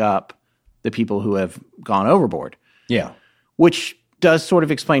to pick up the people who have gone overboard. Yeah. Which does sort of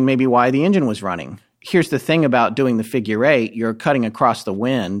explain maybe why the engine was running. Here's the thing about doing the figure 8. You're cutting across the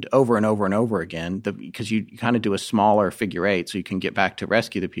wind over and over and over again because you kind of do a smaller figure 8 so you can get back to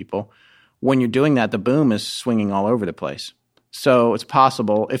rescue the people. When you're doing that, the boom is swinging all over the place. So it's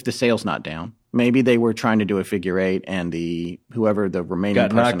possible, if the sail's not down, maybe they were trying to do a figure 8 and whoever the remaining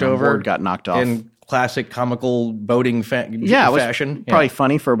person on board got knocked off. In classic comical boating fashion. It was probably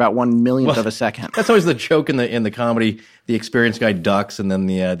funny for about 1/1,000,000th of a second. That's always the joke in the comedy. The experienced guy ducks and then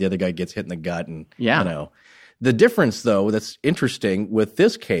the other guy gets hit in the gut. And, The difference, though, that's interesting with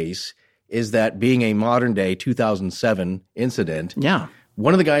this case is that being a modern-day 2007 incident –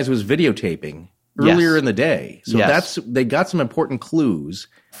 one of the guys was videotaping earlier in the day. So they got some important clues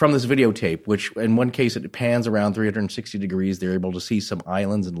from this videotape, which in one case it pans around 360 degrees. They're able to see some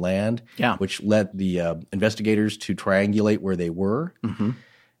islands and land, which led the investigators to triangulate where they were. Mm-hmm.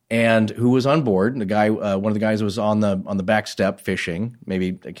 And who was on board. The guy, one of the guys was on the back step fishing,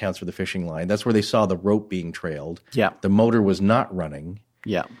 maybe accounts for the fishing line. That's where they saw the rope being trailed. Yeah. The motor was not running.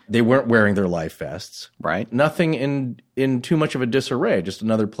 Yeah. They weren't wearing their life vests. Right. Nothing in too much of a disarray, just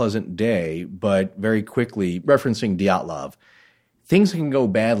another pleasant day, but very quickly, referencing Dyatlov, things can go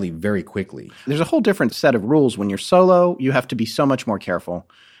badly very quickly. There's a whole different set of rules. When you're solo, you have to be so much more careful.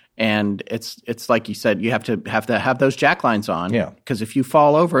 And it's like you said, you have to have those jack lines on. Yeah. Because if you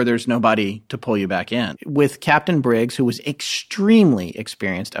fall over, there's nobody to pull you back in. With Captain Briggs, who was extremely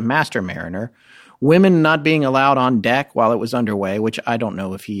experienced, a master mariner, women not being allowed on deck while it was underway, which I don't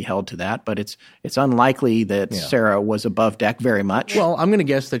know if he held to that, but it's unlikely that Sarah was above deck very much. Well, I'm going to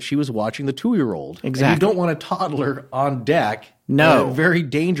guess that she was watching the 2-year-old. Exactly. And you don't want a toddler on deck. No. In a very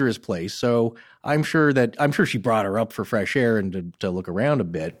dangerous place. So I'm sure she brought her up for fresh air and to look around a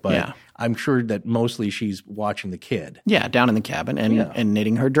bit, but I'm sure that mostly she's watching the kid. Yeah, down in the cabin and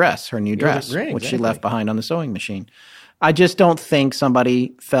knitting her new dress, which she left behind on the sewing machine. I just don't think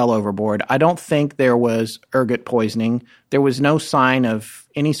somebody fell overboard. I don't think there was ergot poisoning. There was no sign of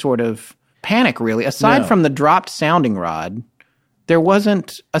any sort of panic, really. Aside from the dropped sounding rod, there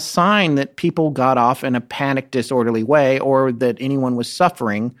wasn't a sign that people got off in a panic, disorderly way or that anyone was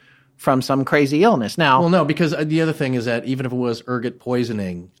suffering from some crazy illness. Now, well, no, because the other thing is that even if it was ergot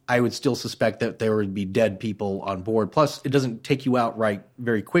poisoning, I would still suspect that there would be dead people on board. Plus, it doesn't take you out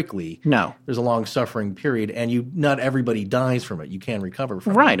very quickly. No. There's a long suffering period, and not everybody dies from it. You can recover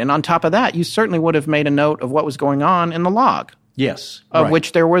from it. Right, and on top of that, you certainly would have made a note of what was going on in the log. Yes. Of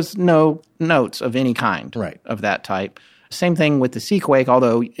which there was no notes of any kind of that type. Same thing with the Seaquake,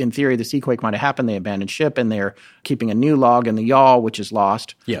 although in theory the Seaquake might have happened. They abandoned ship, and they're keeping a new log in the yawl, which is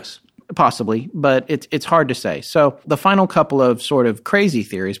lost. Yes. Possibly, but it's hard to say. So the final couple of sort of crazy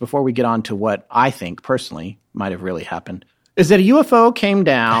theories before we get on to what I think personally might have really happened is that a UFO came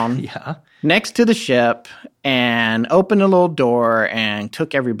down next to the ship and opened a little door and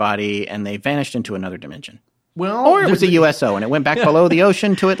took everybody and they vanished into another dimension. Well, or it was a USO and it went back below the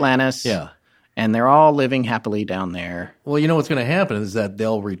ocean to Atlantis. Yeah. And they're all living happily down there. Well, you know what's going to happen is that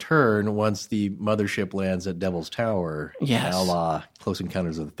they'll return once the mothership lands at Devil's Tower. Yes. A la Close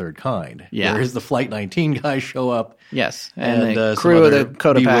Encounters of the Third Kind. Yeah. Whereas the Flight 19 guys show up. Yes. And the crew of the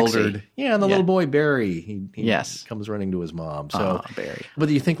Cotopaxi. Yeah, and the little boy, Barry. He comes running to his mom. So, Barry. But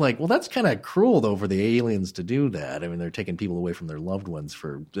you think well, that's kind of cruel, though, for the aliens to do that. I mean, they're taking people away from their loved ones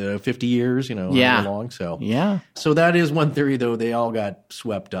for 50 years, however long. So, So that is one theory, though. They all got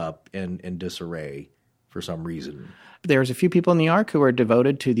swept up in disarray for some reason. There's a few people in the Ark who are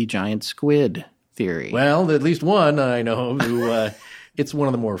devoted to the giant squid theory. Well, at least one I know who it's one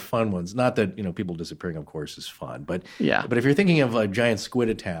of the more fun ones. Not that, people disappearing, of course, is fun. But But if you're thinking of a giant squid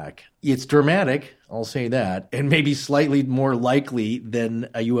attack, it's dramatic, I'll say that, and maybe slightly more likely than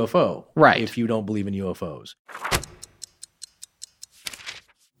a UFO. Right. If you don't believe in UFOs.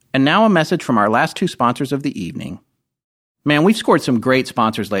 And now a message from our last two sponsors of the evening. Man, we've scored some great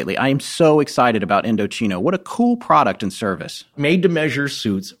sponsors lately. I am so excited about Indochino. What a cool product and service. Made-to-measure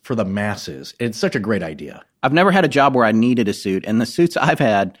suits for the masses. It's such a great idea. I've never had a job where I needed a suit, and the suits I've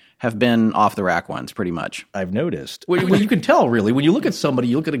had have been off-the-rack ones, pretty much. I've noticed. Well, you can tell, really. When you look at somebody,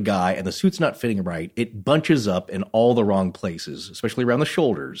 you look at a guy, and the suit's not fitting right, it bunches up in all the wrong places, especially around the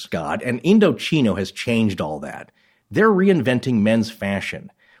shoulders. And Indochino has changed all that. They're reinventing men's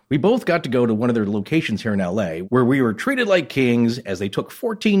fashion. We both got to go to one of their locations here in LA where we were treated like kings as they took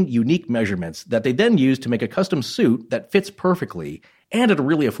 14 unique measurements that they then used to make a custom suit that fits perfectly and at a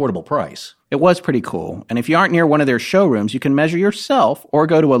really affordable price. It was pretty cool. And if you aren't near one of their showrooms, you can measure yourself or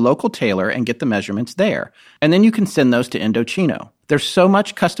go to a local tailor and get the measurements there. And then you can send those to Indochino. There's so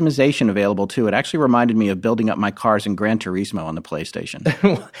much customization available, too. It actually reminded me of building up my cars in Gran Turismo on the PlayStation.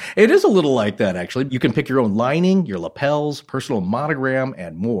 It is a little like that, actually. You can pick your own lining, your lapels, personal monogram,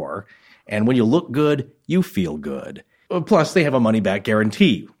 and more. And when you look good, you feel good. Plus, they have a money-back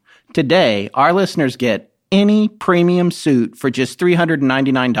guarantee. Today, our listeners get any premium suit for just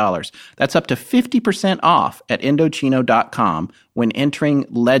 $399. That's up to 50% off at Indochino.com when entering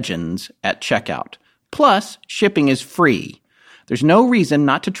Legends at checkout. Plus, shipping is free. There's no reason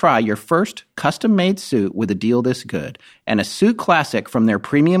not to try your first custom-made suit with a deal this good. And a suit classic from their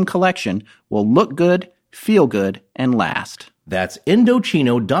premium collection will look good, feel good, and last. That's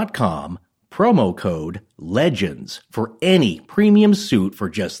Indochino.com, promo code LEGENDS for any premium suit for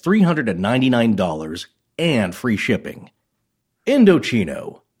just $399 and free shipping.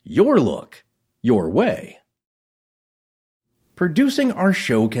 Indochino, your look, your way. Producing our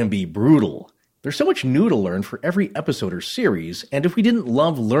show can be brutal. There's so much new to learn for every episode or series, and if we didn't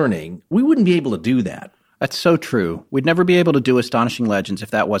love learning, we wouldn't be able to do that. That's so true. We'd never be able to do Astonishing Legends if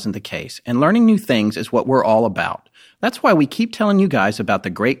that wasn't the case, and learning new things is what we're all about. That's why we keep telling you guys about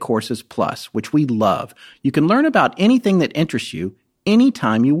the Great Courses Plus, which we love. You can learn about anything that interests you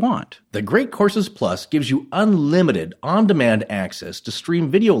anytime you want. The Great Courses Plus gives you unlimited, on-demand access to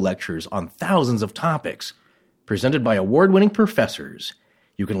stream video lectures on thousands of topics, presented by award-winning professors.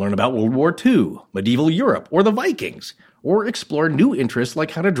 You can learn about World War II, medieval Europe, or the Vikings, or explore new interests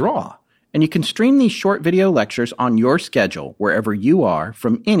like how to draw. And you can stream these short video lectures on your schedule, wherever you are,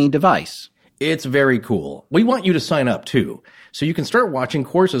 from any device. It's very cool. We want you to sign up, too, so you can start watching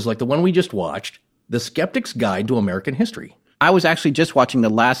courses like the one we just watched, The Skeptic's Guide to American History. I was actually just watching the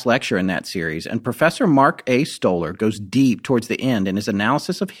last lecture in that series, and Professor Mark A. Stoller goes deep towards the end in his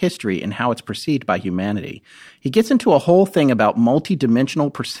analysis of history and how it's perceived by humanity. He gets into a whole thing about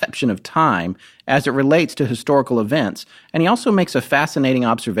multidimensional perception of time as it relates to historical events, and he also makes a fascinating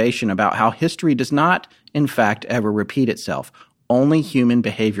observation about how history does not, in fact, ever repeat itself. Only human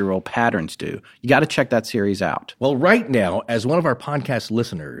behavioral patterns do. You got to check that series out. Well, right now, as one of our podcast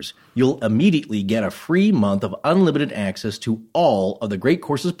listeners, you'll immediately get a free month of unlimited access to all of the Great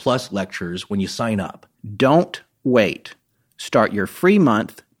Courses Plus lectures when you sign up. Don't wait. Start your free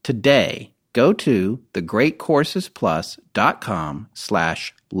month today. Go to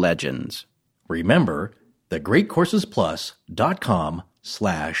thegreatcoursesplus.com/legends. Remember,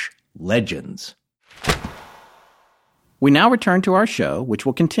 thegreatcoursesplus.com/legends. We now return to our show, which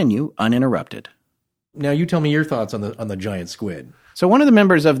will continue uninterrupted. Now you tell me your thoughts on the giant squid. So one of the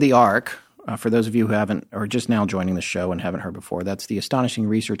members of the ARC, for those of you who haven't, or just now joining the show and haven't heard before, that's the Astonishing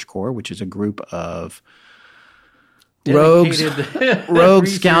Research Corps, which is a group of rogues,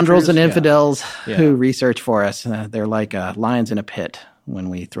 scoundrels, and infidels who research for us. They're like lions in a pit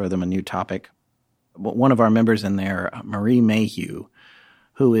when we throw them a new topic. One of our members in there, Marie Mayhew,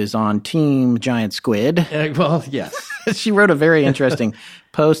 who is on Team Giant Squid. Well, yes. She wrote a very interesting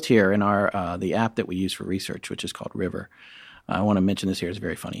post here in our the app that we use for research, which is called River. I want to mention this here. It's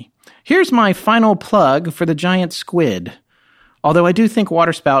very funny. Here's my final plug for the giant squid. Although I do think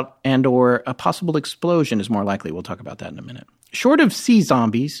waterspout and or a possible explosion is more likely. We'll talk about that in a minute. Short of sea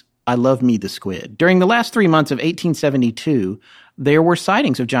zombies, I love me the squid. During the last 3 months of 1872, there were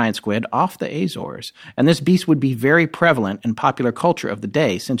sightings of giant squid off the Azores, and this beast would be very prevalent in popular culture of the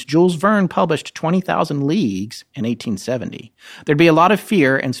day since Jules Verne published 20,000 Leagues in 1870. There'd be a lot of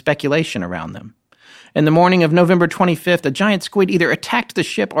fear and speculation around them. In the morning of November 25th, a giant squid either attacked the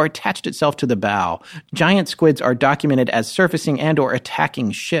ship or attached itself to the bow. Giant squids are documented as surfacing and or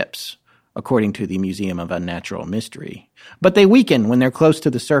attacking ships, according to the Museum of Unnatural Mystery. But they weaken when they're close to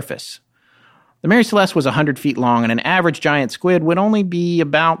the surface. The Mary Celeste was 100 feet long, and an average giant squid would only be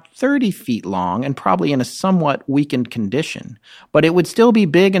about 30 feet long and probably in a somewhat weakened condition. But it would still be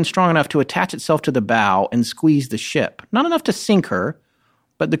big and strong enough to attach itself to the bow and squeeze the ship. Not enough to sink her,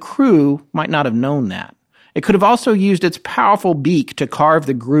 but the crew might not have known that. It could have also used its powerful beak to carve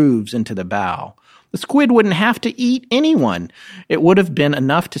the grooves into the bow. The squid wouldn't have to eat anyone. It would have been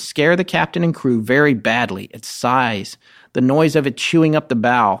enough to scare the captain and crew very badly. Its size, the noise of it chewing up the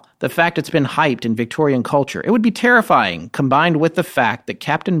bow, the fact it's been hyped in Victorian culture. It would be terrifying, combined with the fact that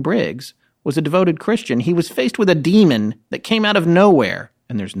Captain Briggs was a devoted Christian. He was faced with a demon that came out of nowhere,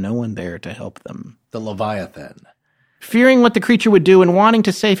 and there's no one there to help them. The Leviathan. Fearing what the creature would do and wanting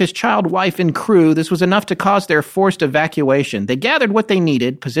to save his child, wife, and crew, this was enough to cause their forced evacuation. They gathered what they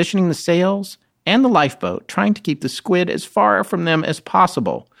needed, positioning the sails and the lifeboat, trying to keep the squid as far from them as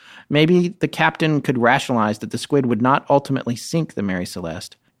possible. Maybe the captain could rationalize that the squid would not ultimately sink the Mary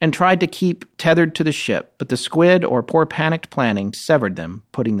Celeste, and tried to keep tethered to the ship, but the squid, or poor panicked planning, severed them,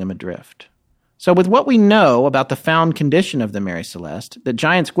 putting them adrift. So with what we know about the found condition of the Mary Celeste, that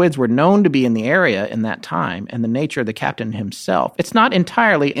giant squids were known to be in the area in that time, and the nature of the captain himself, it's not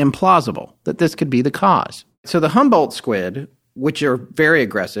entirely implausible that this could be the cause. So the Humboldt squid, which are very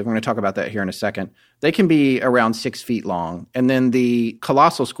aggressive, we're going to talk about that here in a second, they can be around 6 feet long. And then the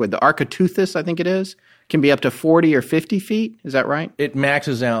colossal squid, the Architeuthis, I think it is, can be up to 40 or 50 feet. Is that right? It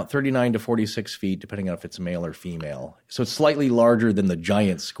maxes out 39 to 46 feet, depending on if it's male or female. So it's slightly larger than the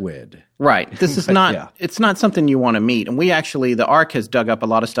giant squid. Right. This is not, It's not something you want to meet. And we actually, the ARC has dug up a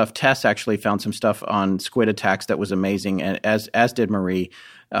lot of stuff. Tess actually found some stuff on squid attacks that was amazing, and as did Marie,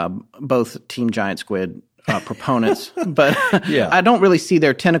 both Team Giant Squid proponents, but I don't really see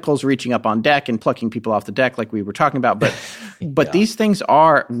their tentacles reaching up on deck and plucking people off the deck like we were talking about. But these things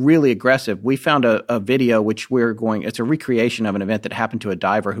are really aggressive. We found a video which it's a recreation of an event that happened to a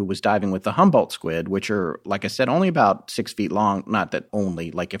diver who was diving with the Humboldt squid, which are, like I said, only about 6 feet long. Not that only,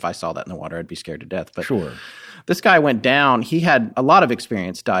 like if I saw that in the water, I'd be scared to death. But sure. This guy went down. He had a lot of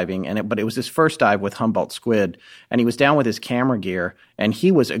experience diving, but it was his first dive with Humboldt squid, and he was down with his camera gear, and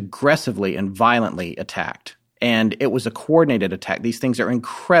he was aggressively and violently attacked. And it was a coordinated attack. These things are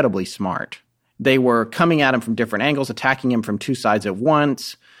incredibly smart. They were coming at him from different angles, attacking him from two sides at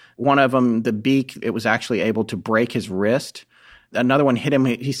once. One of them, the beak, it was actually able to break his wrist. Another one hit him,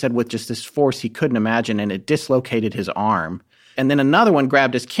 he said, with just this force he couldn't imagine, and it dislocated his arm. And then another one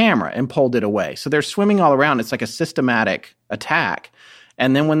grabbed his camera and pulled it away. So they're swimming all around. It's like a systematic attack.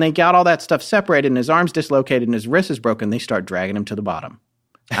 And then when they got all that stuff separated and his arm's dislocated and his wrist is broken, they start dragging him to the bottom.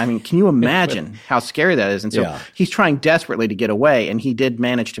 I mean, can you imagine how scary that is? And so he's trying desperately to get away, and he did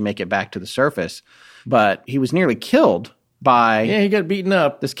manage to make it back to the surface. But he was nearly killed by he got beaten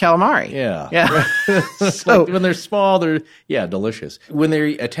up. this calamari. Yeah. So when they're small, they're delicious. When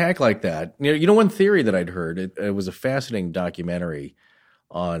they attack like that, you know one theory that I'd heard, it was a fascinating documentary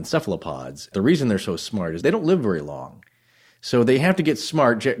on cephalopods. The reason they're so smart is they don't live very long. So they have to get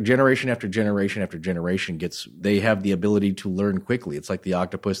smart. Generation after generation after generation they have the ability to learn quickly. It's like the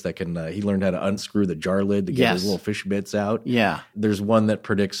octopus that can, he learned how to unscrew the jar lid to get his little fish bits out. Yeah. There's one that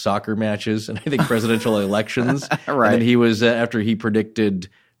predicts soccer matches and I think presidential elections. Right. And he was, after he predicted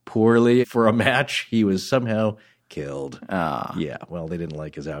poorly for a match, he was somehow killed. Yeah, well, they didn't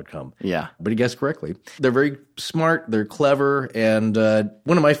like his outcome. Yeah. But he guessed correctly. They're very smart, they're clever, and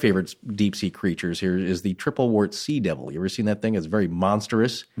one of my favorite deep-sea creatures here is the triple-wart sea devil. You ever seen that thing? It's very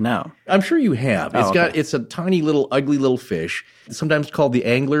monstrous. No. I'm sure you have. It's a tiny little, ugly little fish, sometimes called the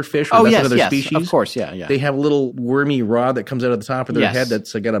angler fish. Yes, another species. Of course, yeah. They have a little wormy rod that comes out of the top of their head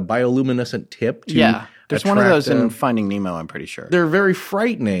that's got a bioluminescent tip to There's one of those in Finding Nemo, I'm pretty sure. They're very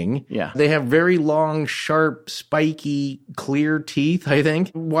frightening. Yeah. They have very long, sharp, spiky, clear teeth, I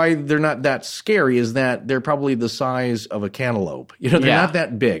think. Why they're not that scary is that they're probably the size of a cantaloupe. They're not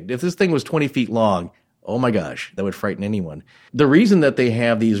that big. If this thing was 20 feet long, oh my gosh, that would frighten anyone. The reason that they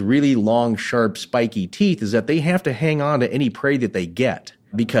have these really long, sharp, spiky teeth is that they have to hang on to any prey that they get.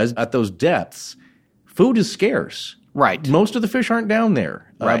 Because at those depths, food is scarce. Right. Most of the fish aren't down there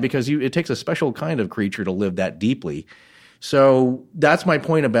right. because it takes a special kind of creature to live that deeply. So that's my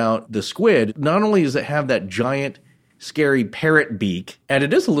point about the squid. Not only does it have that giant, scary parrot beak, and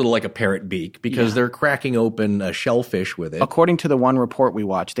it is a little like a parrot beak because they're cracking open a shellfish with it. According to the one report we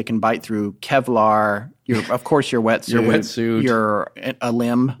watched, they can bite through Kevlar, your wetsuit, a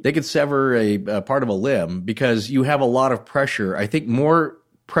limb. They could sever a part of a limb because you have a lot of pressure. I think more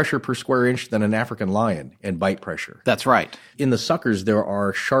pressure per square inch than an African lion and bite pressure. That's right. In the suckers, there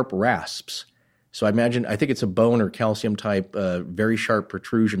are sharp rasps. So I think it's a bone or calcium type, very sharp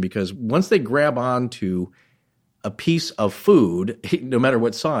protrusion because once they grab onto a piece of food, no matter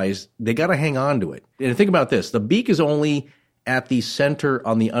what size, they got to hang on to it. And think about this. The beak is only at the center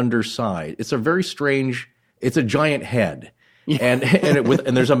on the underside. It's a very strange, it's a giant head. And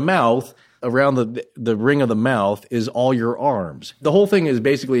there's a mouth. Around the ring of the mouth is all your arms. The whole thing is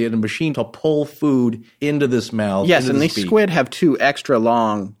basically a machine to pull food into this mouth. Yes, and these squid have 2 extra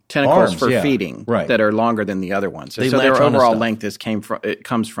long tentacles for feeding that are longer than the other ones. So their overall length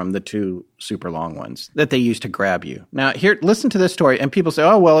comes from the 2 super long ones that they use to grab you. Now, here, listen to this story, and people say,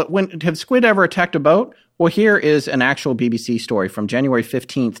 have squid ever attacked a boat? Well, here is an actual BBC story from January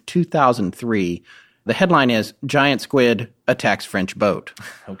 15th, 2003. The headline is, Giant Squid Attacks French Boat.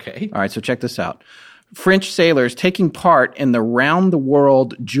 Okay. All right, so check this out. French sailors taking part in the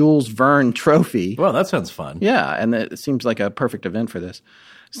round-the-world Jules Verne Trophy. Well, that sounds fun. Yeah, and it seems like a perfect event for this.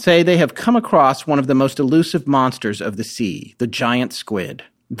 Say they have come across one of the most elusive monsters of the sea, the giant squid.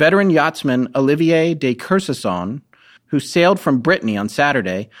 Veteran yachtsman Olivier de Kersasson, who sailed from Brittany on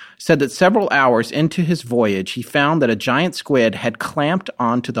Saturday, said that several hours into his voyage, he found that a giant squid had clamped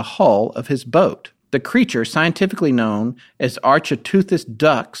onto the hull of his boat. The creature, scientifically known as Architeuthis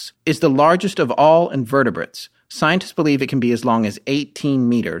dux, is the largest of all invertebrates. Scientists believe it can be as long as 18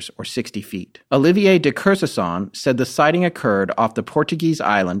 meters or 60 feet. Olivier de Kersasson said the sighting occurred off the Portuguese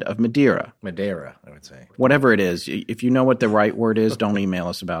island of Madeira. Madeira, I would say. Whatever it is. If you know what the right word is, don't email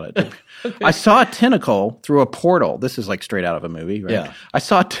us about it. Okay. I saw a tentacle through a portal. This is like straight out of a movie, right? Yeah. I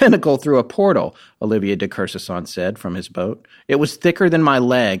saw a tentacle through a portal, Olivier de Kersasson said from his boat. It was thicker than my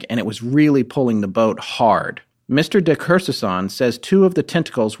leg, and it was really pulling the boat hard. Mr. de Kersasson says 2 of the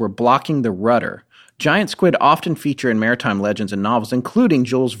tentacles were blocking the rudder. Giant squid often feature in maritime legends and novels, including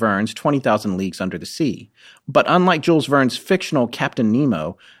Jules Verne's 20,000 Leagues Under the Sea. But unlike Jules Verne's fictional Captain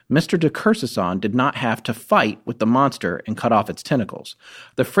Nemo, Mr. de Kersasson did not have to fight with the monster and cut off its tentacles.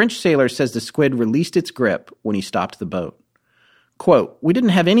 The French sailor says the squid released its grip when he stopped the boat. Quote, "We didn't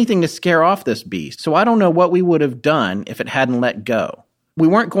have anything to scare off this beast, so I don't know what we would have done if it hadn't let go. We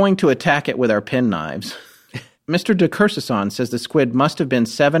weren't going to attack it with our penknives." Mr. de Kersasson says the squid must have been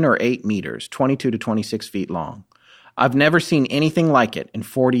 7 or 8 meters, 22 to 26 feet long. "I've never seen anything like it in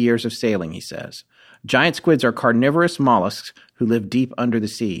 40 years of sailing," he says. Giant squids are carnivorous mollusks who live deep under the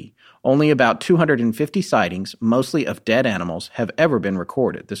sea. Only about 250 sightings, mostly of dead animals, have ever been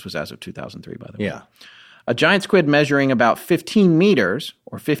recorded. This was as of 2003, by the way. Yeah. A giant squid measuring about 15 meters,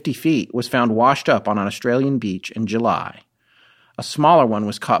 or 50 feet, was found washed up on an Australian beach in July. A smaller one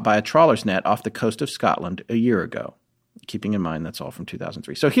was caught by a trawler's net off the coast of Scotland a year ago. Keeping in mind that's all from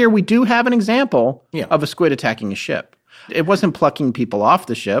 2003. So here we do have an example of a squid attacking a ship. It wasn't plucking people off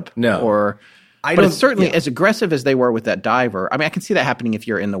the ship. No. But it's certainly as aggressive as they were with that diver. I mean, I can see that happening if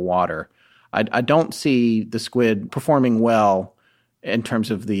you're in the water. I don't see the squid performing well in terms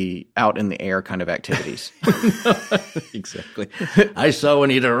of the out in the air kind of activities. Exactly. I saw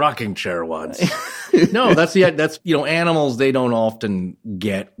one eat a rocking chair once. No, that's animals, they don't often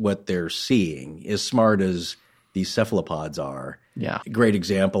get what they're seeing as smart as these cephalopods are. Yeah. Great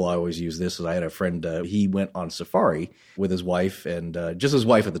example, I always use this, is I had a friend, he went on safari with his wife and just his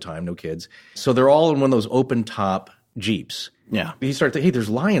wife at the time, no kids. So they're all in one of those open top Jeeps. Yeah. He started thinking, hey, there's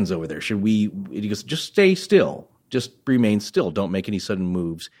lions over there. He goes, just stay still. Just remain still. Don't make any sudden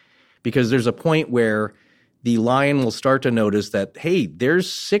moves. Because there's a point where the lion will start to notice that, hey, there's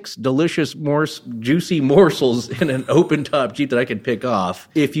 6 delicious, juicy morsels in an open-top Jeep that I can pick off.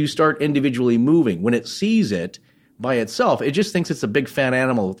 If you start individually moving, when it sees it by itself, it just thinks it's a big fat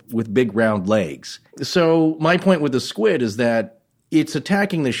animal with big round legs. So my point with the squid is that it's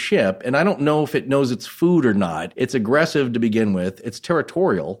attacking the ship, and I don't know if it knows it's food or not. It's aggressive to begin with. It's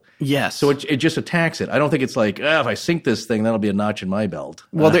territorial. Yes. So it just attacks it. I don't think it's like, if I sink this thing, that'll be a notch in my belt.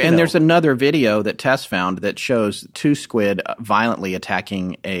 Well, there's another video that Tess found that shows 2 squid violently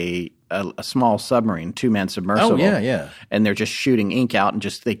attacking a small submarine, 2-man submersible. Oh, yeah. And they're just shooting ink out and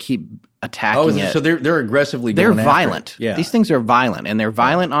they keep attacking it. So they're aggressively going They're after violent. It. Yeah. These things are violent, and they're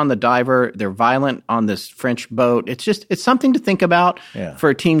violent on the diver. They're violent on this French boat. It's something to think about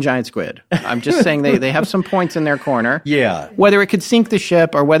for Team Giant Squid. I'm just saying they have some points in their corner. Yeah. Whether it could sink the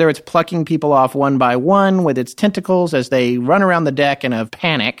ship or whether it's plucking people off one by one with its tentacles as they run around the deck in a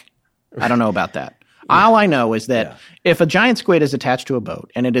panic, I don't know about that. All I know is that if a giant squid is attached to a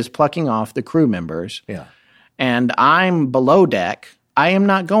boat and it is plucking off the crew members, and I'm below deck, I am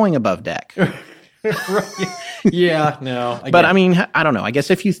not going above deck. Right. Yeah, no. I mean, I don't know. I guess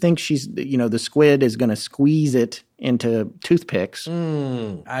if you think the squid is going to squeeze it into toothpicks.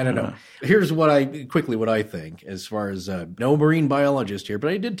 I don't know. Here's what I think as far as no marine biologist here, but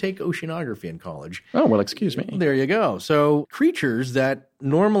I did take oceanography in college. Oh, well, excuse me. There you go. So creatures that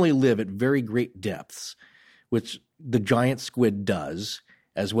normally live at very great depths, which the giant squid does,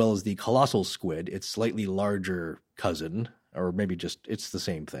 as well as the colossal squid, its slightly larger cousin, or maybe just it's the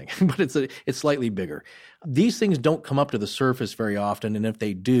same thing, but it's slightly bigger. These things don't come up to the surface very often, and if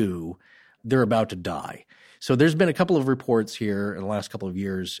they do, they're about to die. So there's been a couple of reports here in the last couple of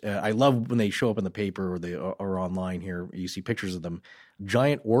years. I love when they show up in the paper or online here. You see pictures of them.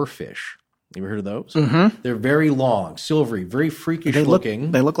 Giant oarfish. You ever heard of those? Mm-hmm. They're very long, silvery, very freakish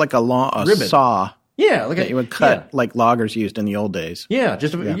looking. They look like a saw. Yeah, that you would cut like loggers used in the old days. Yeah,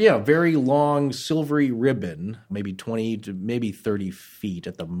 very long silvery ribbon, maybe 20 to maybe 30 feet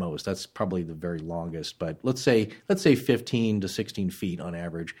at the most. That's probably the very longest, but let's say 15 to 16 feet on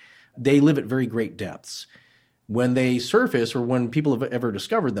average. They live at very great depths. When they surface or when people have ever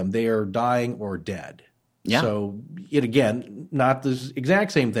discovered them, they are dying or dead. Yeah. So again, not the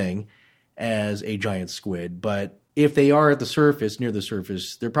exact same thing as a giant squid, but if they are at the surface, near the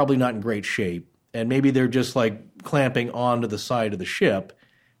surface, they're probably not in great shape. And maybe they're just like clamping onto the side of the ship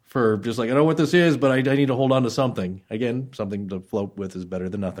for just like, I don't know what this is, but I need to hold on to something. Again, something to float with is better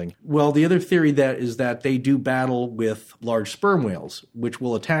than nothing. Well, the other theory is that they do battle with large sperm whales, which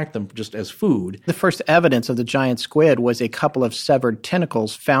will attack them just as food. The first evidence of the giant squid was a couple of severed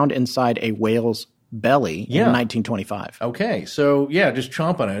tentacles found inside a whale's belly in 1925. Okay, so just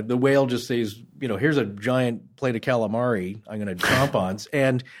chomp on it. The whale just says, here's a giant plate of calamari I'm going to chomp on.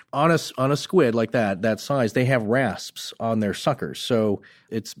 And on a squid like that size, they have rasps on their suckers. So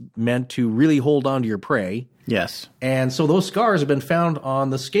it's meant to really hold on to your prey. Yes. And so those scars have been found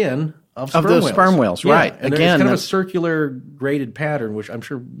on the skin of sperm whales. Sperm whales, right. And again, it's kind of a circular graded pattern, which I'm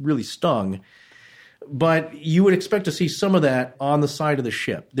sure really stung. But you would expect to see some of that on the side of the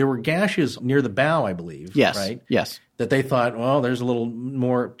ship. There were gashes near the bow, I believe. Yes. Right? Yes. That they thought, well, there's a little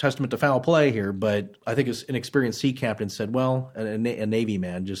more testament to foul play here. But I think an experienced sea captain said, well, a Navy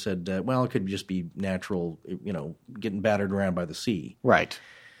man just said, well, it could just be natural, getting battered around by the sea. Right.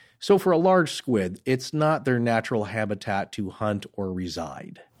 So for a large squid, it's not their natural habitat to hunt or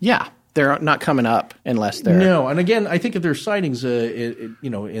reside. Yeah. They're not coming up unless they're... No, and again, I think if there's sightings, in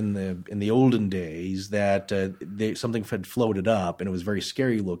the olden days that something had floated up and it was very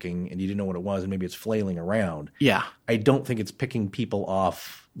scary looking and you didn't know what it was and maybe it's flailing around. Yeah. I don't think it's picking people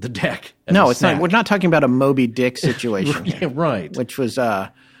off the deck. No, it's not. We're not talking about a Moby Dick situation. Yeah, right. Which was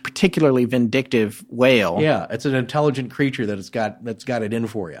a particularly vindictive whale. Yeah, it's an intelligent creature that's got it in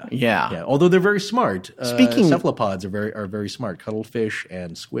for you. Yeah. Although they're very smart. Speaking, cephalopods are very smart. Cuttlefish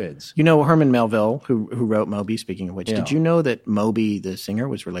and squids. Herman Melville, who wrote Moby. Speaking of which, did you know that Moby, the singer,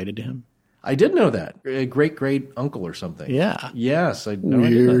 was related to him? I did know that. A great uncle or something. Yeah. Yes.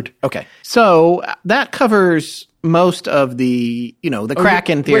 Weird. Okay. So that covers most of the, the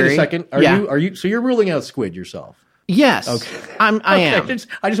Kraken theory. Wait a second. Are you? So you're ruling out squid yourself? Yes. Okay. I am.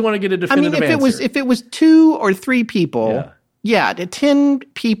 I just want to get a definitive answer. If it was 2 or 3 people, 10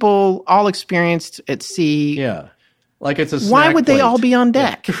 people all experienced at sea. Yeah. Like it's a snack Why would plate. they all be on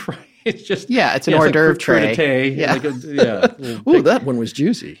deck? Yeah, right. It's just it's an hors d'oeuvre tray. Yeah. Ooh, that one was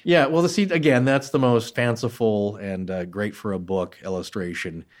juicy. Yeah. Well, again, that's the most fanciful and great for a book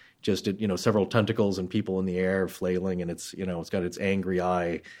illustration. Just several tentacles and people in the air flailing, and it's got its angry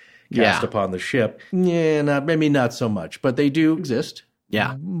eye cast upon the ship. Yeah, maybe not so much, but they do exist.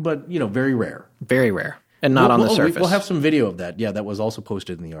 Yeah, but very rare. Very rare. And not on the surface. We'll have some video of that. Yeah, that was also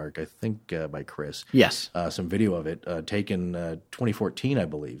posted in the ARC, I think, by Chris. Yes. Some video of it taken 2014, I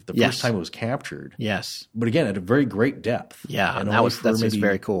believe. The first time it was captured. Yes. But again, at a very great depth. Yeah, and that's just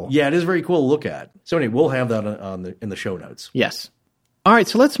very cool. Yeah, it is very cool to look at. So anyway, we'll have that in the show notes. Yes. All right,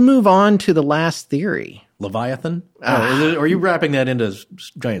 so let's move on to the last theory. Leviathan? Are you wrapping that into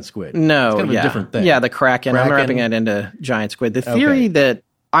giant squid? No, it's kind of a different thing. Yeah, the Kraken. I'm wrapping it into giant squid. The theory that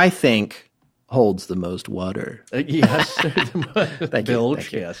I think holds the most water. Yes.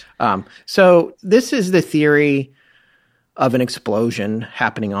 Bilge, yes. So this is the theory of an explosion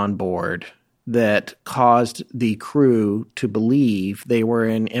happening on board that caused the crew to believe they were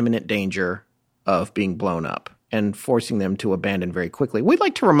in imminent danger of being blown up and forcing them to abandon very quickly. We'd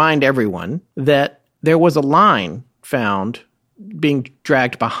like to remind everyone that there was a line found being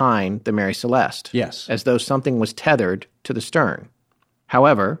dragged behind the Mary Celeste. Yes. As though something was tethered to the stern.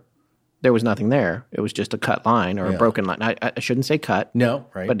 However, there was nothing there. It was just a cut line or a broken line. I shouldn't say cut. No,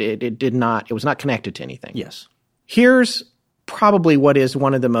 right. But it was not connected to anything. Yes. Here's probably what is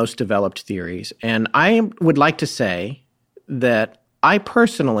one of the most developed theories. And I would like to say that I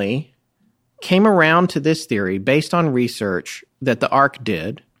personally came around to this theory based on research that the ARC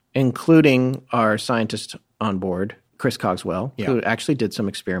did, including our scientist on board, Chris Cogswell, who actually did some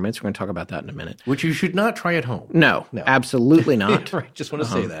experiments. We're going to talk about that in a minute. Which you should not try at home. No. Absolutely not. Right, just want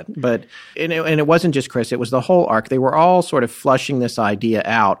to say that. But and it wasn't just Chris, it was the whole ARC. They were all sort of flushing this idea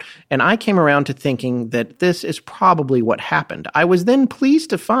out. And I came around to thinking that this is probably what happened. I was then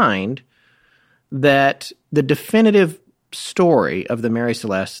pleased to find that the definitive story of the Mary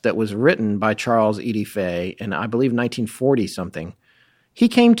Celeste that was written by Charles Edie Fay in, I believe, 1940-something, he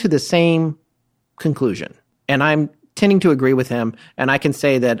came to the same conclusion. And I'm tending to agree with him, and I can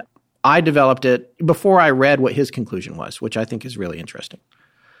say that I developed it before I read what his conclusion was, which I think is really interesting.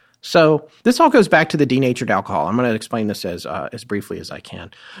 So this all goes back to the denatured alcohol. I'm going to explain this as briefly as I can.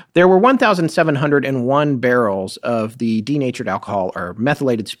 There were 1,701 barrels of the denatured alcohol, or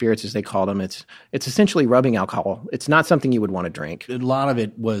methylated spirits as they call them. It's essentially rubbing alcohol. It's not something you would want to drink. A lot of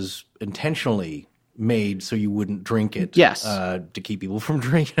it was intentionally made so you wouldn't drink it. Yes. To keep people from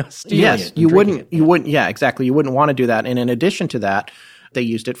stealing it. Yes, you wouldn't. Yeah, exactly. You wouldn't want to do that. And in addition to that, they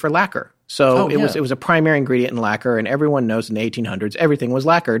used it for lacquer. So it was a primary ingredient in lacquer, and everyone knows in the 1800s everything was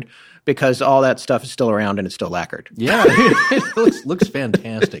lacquered because all that stuff is still around and it's still lacquered. Yeah, it looks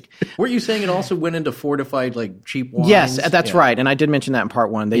fantastic. Weren't you saying it also went into fortified, like, cheap wines? Yes, that's right. And I did mention that in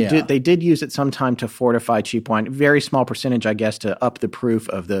part one. They did use it sometime to fortify cheap wine. Very small percentage, I guess, to up the proof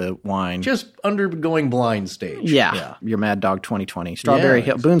of the wine. Just undergoing blind stage. Yeah. Your Mad Dog 2020. Strawberry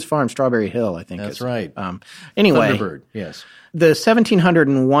Hill. Boone's Farm Strawberry Hill, I think. That's right. Anyway. Thunderbird, yes. The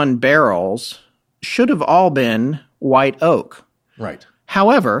 1,701 barrels should have all been white oak. Right.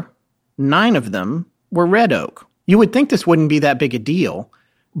 However, 9 of them were red oak. You would think this wouldn't be that big a deal,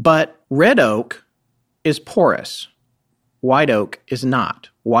 but red oak is porous. White oak is not.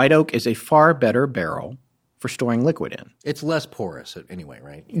 White oak is a far better barrel for storing liquid in. It's less porous anyway,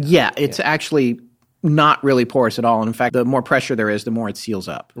 right? Yeah, it's actually not really porous at all. And in fact, the more pressure there is, the more it seals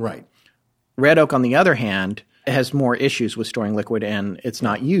up. Right. Red oak, on the other hand, has more issues with storing liquid, and it's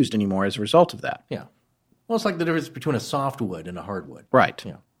not used anymore as a result of that. Yeah. Well, it's like the difference between a softwood and a hardwood. Right.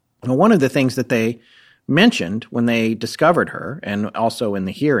 Yeah. Well, one of the things that they mentioned when they discovered her, and also in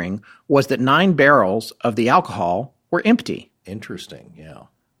the hearing, was that 9 barrels of the alcohol were empty. Interesting, yeah.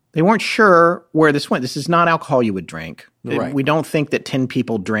 They weren't sure where this went. This is not alcohol you would drink. Right. We don't think that 10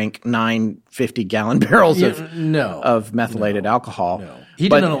 people drank 9 50-gallon barrels of methylated alcohol. No. He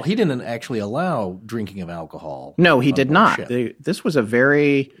didn't actually allow drinking of alcohol. No, he did not. This was a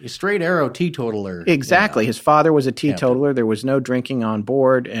straight arrow teetotaler. Exactly. His father was a teetotaler. Captain. There was no drinking on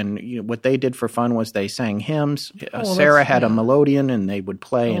board, and what they did for fun was they sang hymns. Sarah had a melodeon, and they would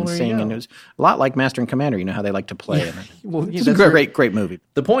play and sing, and it was a lot like Master and Commander. You know how they like to play. It's a great movie.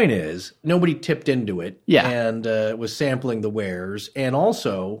 The point is, nobody tipped into it. Yeah. And it was Sam sampling the wares, and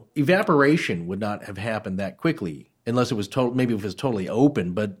also evaporation would not have happened that quickly unless it was maybe if it was totally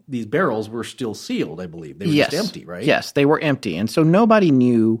open. But these barrels were still sealed, I believe. They were just empty, right? Yes, they were empty. And so nobody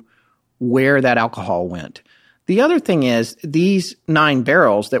knew where that alcohol went. The other thing is these 9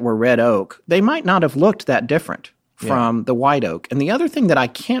 barrels that were red oak, they might not have looked that different from the white oak. And the other thing that I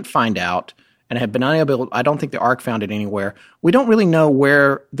can't find out and have been unable – I don't think the ARC found it anywhere. We don't really know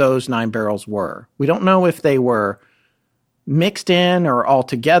where those 9 barrels were. We don't know if they were mixed in or all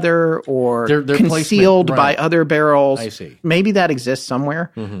together or their concealed placement, by other barrels. I see. Maybe that exists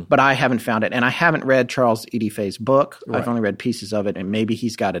somewhere, but I haven't found it. And I haven't read Charles Edifay's book. I've only read pieces of it, and maybe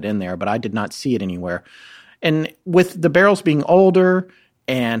he's got it in there, but I did not see it anywhere. And with the barrels being older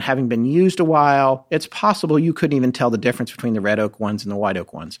and having been used a while, it's possible you couldn't even tell the difference between the red oak ones and the white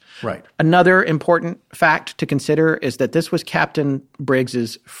oak ones. Right. Another important fact to consider is that this was Captain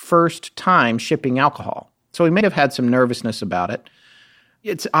Briggs's first time shipping alcohol. So he may have had some nervousness about it.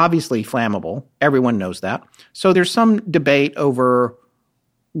 It's obviously flammable. Everyone knows that. So there's some debate over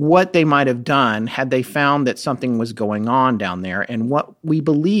what they might have done had they found that something was going on down there. And what we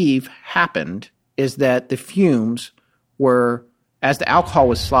believe happened is that the fumes were, as the alcohol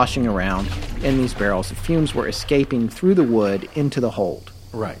was sloshing around in these barrels, the fumes were escaping through the wood into the hold.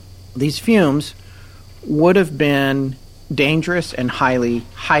 Right. These fumes would have been dangerous and highly,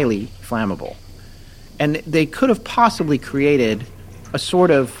 highly flammable. And they could have possibly created a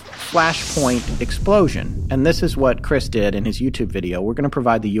sort of flashpoint explosion. And this is what Chris did in his YouTube video. We're going to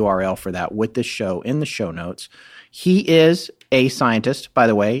provide the URL for that with this show in the show notes. He is a scientist, by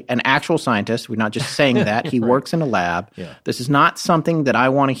the way, an actual scientist. We're not just saying that. He works in a lab. Yeah. This is not something that I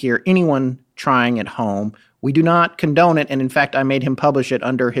want to hear anyone trying at home. We do not condone it. And in fact, I made him publish it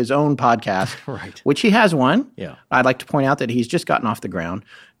under his own podcast, which he has one. Yeah. I'd like to point out that he's just gotten off the ground,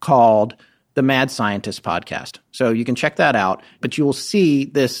 called the Mad Scientist Podcast. So you can check that out. But you will see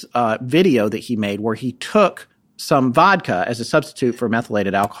this video that he made where he took some vodka as a substitute for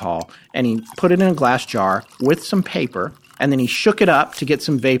methylated alcohol, and he put it in a glass jar with some paper, and then he shook it up to get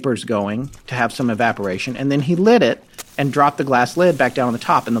some vapors going, to have some evaporation, and then he lit it and dropped the glass lid back down on the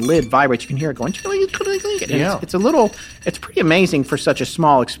top, and the lid vibrates. You can hear it going, it's pretty amazing for such a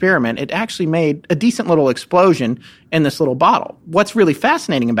small experiment. It actually made a decent little explosion in this little bottle. What's really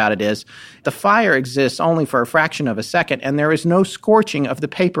fascinating about it is the fire exists only for a fraction of a second, and there is no scorching of the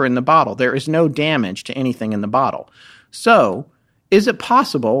paper in the bottle. There is no damage to anything in the bottle. So, is it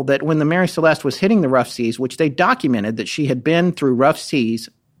possible that when the Mary Celeste was hitting the rough seas, which they documented that she had been through rough seas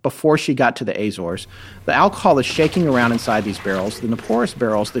before she got to the Azores, the alcohol is shaking around inside these barrels. In the porous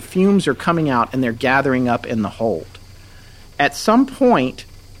barrels, the fumes are coming out and they're gathering up in the hold. At some point,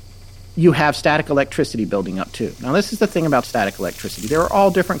 you have static electricity building up too. Now, this is the thing about static electricity. There are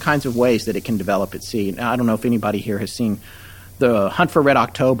all different kinds of ways that it can develop at sea. Now, I don't know if anybody here has seen the Hunt for Red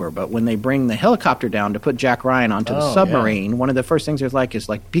October, but when they bring the helicopter down to put Jack Ryan onto the submarine, one of the first things is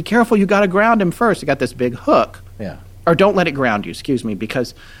like, be careful, you got to ground him first. They got this big hook. Yeah. Or don't let it ground you,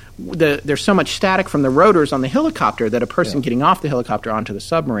 because there's so much static from the rotors on the helicopter that a person getting off the helicopter onto the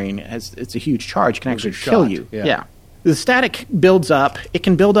submarine, it's a huge charge, can actually kill you. Yeah. The static builds up. It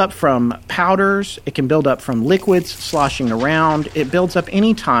can build up from powders. It can build up from liquids sloshing around. It builds up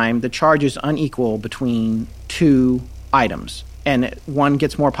any time the charge is unequal between two items, and one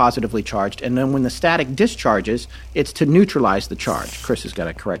gets more positively charged. And then when the static discharges, it's to neutralize the charge. Chris has got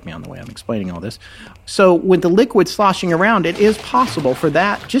to correct me on the way I'm explaining all this. So with the liquid sloshing around, it is possible for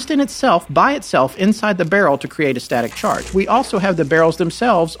that, just in itself, by itself, inside the barrel, to create a static charge. We also have the barrels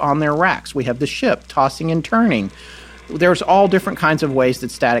themselves on their racks. We have the ship tossing and turning. There's all different kinds of ways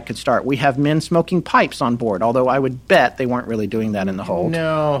that static could start. We have men smoking pipes on board, although I would bet they weren't really doing that in the hold.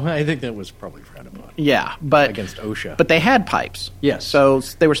 No, I think that was probably frowned upon. Yeah, but against OSHA. But they had pipes. Yes. So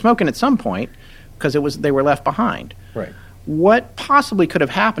they were smoking at some point because they were left behind. Right. What possibly could have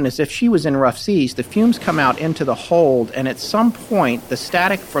happened is if she was in rough seas, the fumes come out into the hold, and at some point the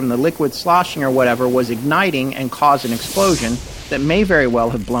static from the liquid sloshing or whatever was igniting and caused an explosion that may very well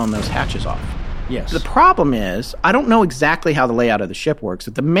have blown those hatches off. Yes. The problem is, I don't know exactly how the layout of the ship works.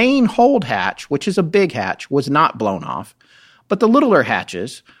 That the main hold hatch, which is a big hatch, was not blown off. But the littler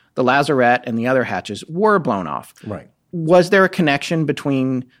hatches, the lazarette and the other hatches, were blown off. Right. Was there a connection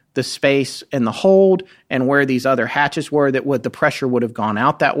between the space and the hold and where these other hatches were that the pressure would have gone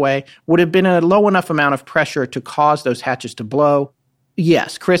out that way? Would have been a low enough amount of pressure to cause those hatches to blow?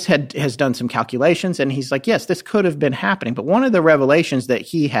 Yes, Chris has done some calculations, and he's like, yes, this could have been happening. But one of the revelations that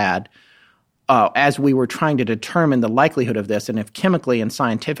he had as we were trying to determine the likelihood of this, and if chemically and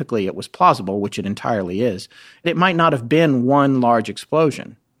scientifically it was plausible, which it entirely is, it might not have been one large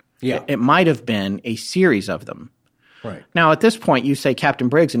explosion. Yeah. It might have been a series of them. Right. Now, at this point, you say Captain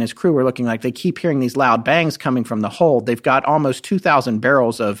Briggs and his crew are looking like they keep hearing these loud bangs coming from the hold. They've got almost 2,000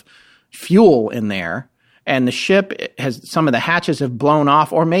 barrels of fuel in there, and the ship has some of the hatches have blown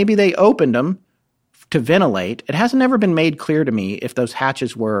off, or maybe they opened them to ventilate. It hasn't ever been made clear to me if those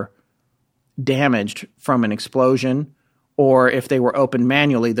hatches were damaged from an explosion or if they were opened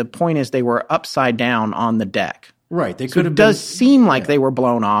manually. The point is they were upside down on the deck. Right. They So could it have does seem like they were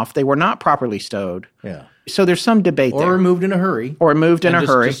blown off. They were not properly stowed. Yeah. So there's some debate there. Or removed in a hurry. Or moved in a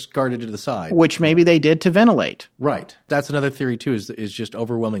hurry. Discarded to the side. Which maybe they did to ventilate. Right. That's another theory, too, is just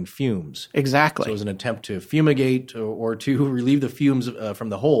overwhelming fumes. Exactly. So it was an attempt to fumigate or to relieve the fumes from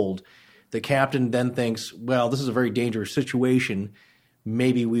the hold. The captain then thinks, well, this is a very dangerous situation.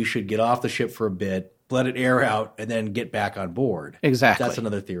 Maybe we should get off the ship for a bit, let it air out, and then get back on board. Exactly. That's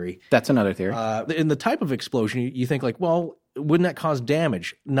another theory. In the type of explosion, you think like, well, wouldn't that cause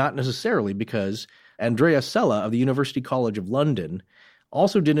damage? Not necessarily, because Andrea Sella of the University College of London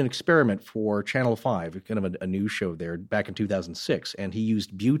also did an experiment for Channel 5, kind of a news show there, back in 2006, and he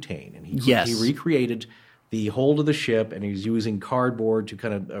used butane. And he recreated the hold of the ship, and he's using cardboard to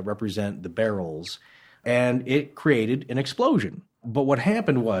kind of represent the barrels, and it created an explosion. But what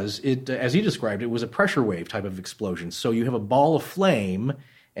happened was, as he described, it was a pressure wave type of explosion. So you have a ball of flame,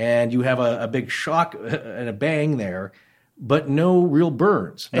 and you have a big shock and a bang there, but no real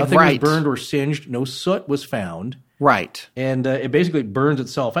burns. Nothing was burned or singed. No soot was found. Right. And it basically burns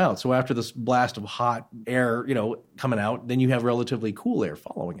itself out. So after this blast of hot air, coming out, then you have relatively cool air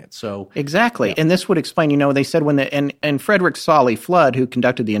following it. So exactly. Yeah. And this would explain, they said when and Frederick Solly Flood, who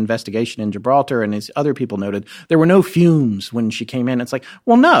conducted the investigation in Gibraltar, and his other people noted there were no fumes when she came in. It's like,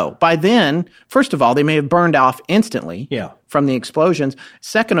 well, no. By then, first of all, they may have burned off instantly from the explosions.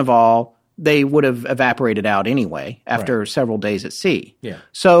 Second of all, they would have evaporated out anyway after several days at sea. Yeah.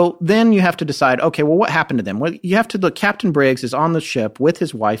 So then you have to decide, okay, well, what happened to them? Well, you have to look. Captain Briggs is on the ship with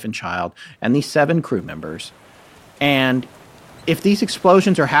his wife and child and these 7 crew members. And if these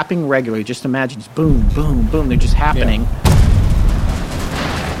explosions are happening regularly, just imagine it's boom, boom, boom. They're just happening. Yeah.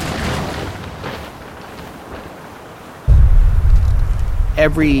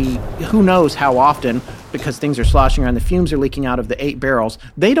 Who knows how often, because things are sloshing around, the fumes are leaking out of the 8 barrels.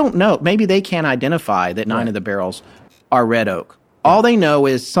 They don't know. Maybe they can't identify that 9 of the barrels are red oak. All they know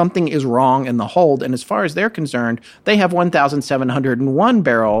is something is wrong in the hold, and as far as they're concerned, they have 1,701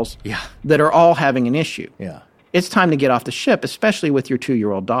 barrels that are all having an issue. Yeah. It's time to get off the ship, especially with your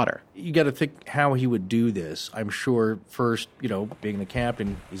 2-year-old daughter. You got to think how he would do this. I'm sure first, being the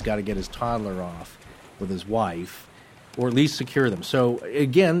captain, he's got to get his toddler off with his wife, or at least secure them. So,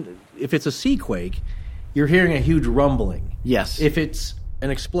 again, if it's a sea quake, you're hearing a huge rumbling. Yes. If it's an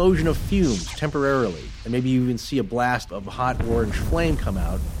explosion of fumes temporarily, and maybe you even see a blast of hot orange flame come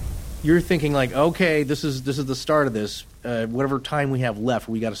out, you're thinking like, okay, this is the start of this. Whatever time we have left,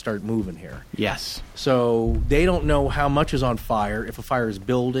 we got to start moving here. Yes. So they don't know how much is on fire, if a fire is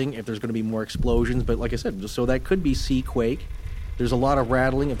building, if there's going to be more explosions. But like I said, so that could be sea quake. There's a lot of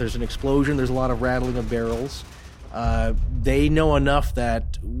rattling. If there's an explosion, there's a lot of rattling of barrels. They know enough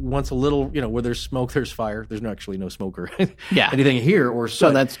that once a little, where there's smoke, there's fire. There's actually no smoke or anything here. Or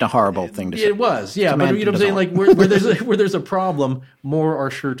so that's a horrible thing to say. It was, yeah. But you know what I'm saying? Like where there's a problem, more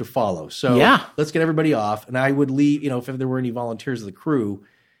are sure to follow. So let's get everybody off. And I would leave, if there were any volunteers of the crew,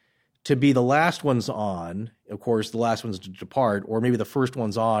 to be the last ones on. Of course, the last ones to depart, or maybe the first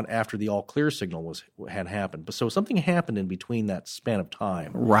ones on after the all clear signal had happened. But so something happened in between that span of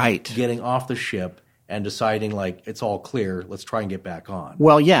time. Right. Getting off the ship and deciding, like, it's all clear, let's try and get back on.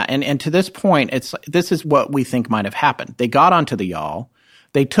 Well, yeah, and to this point, this is what we think might have happened. They got onto the yawl.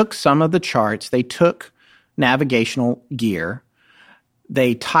 They took some of the charts. They took navigational gear.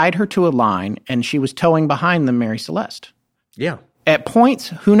 They tied her to a line, and she was towing behind them Mary Celeste. Yeah. At points,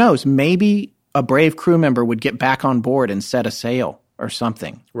 who knows, maybe a brave crew member would get back on board and set a sail or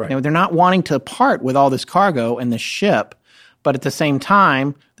something. Right. They're not wanting to part with all this cargo and the ship, but at the same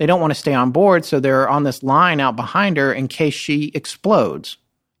time, they don't want to stay on board, so they're on this line out behind her in case she explodes.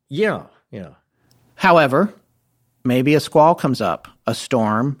 Yeah. However, maybe a squall comes up, a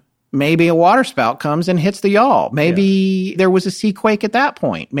storm, maybe a waterspout comes and hits the yawl. Maybe there was a sea quake at that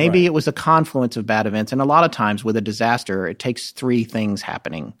point. Maybe it was a confluence of bad events. And a lot of times with a disaster, it takes 3 things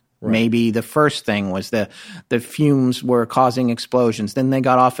happening. Right. Maybe the first thing was the fumes were causing explosions. Then they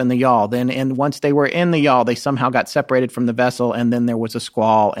got off in the yawl. And once they were in the yawl, they somehow got separated from the vessel, and then there was a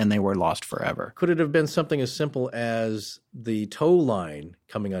squall, and they were lost forever. Could it have been something as simple as the tow line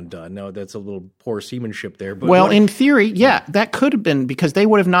coming undone? Now, that's a little poor seamanship there. But in theory, that could have been, because they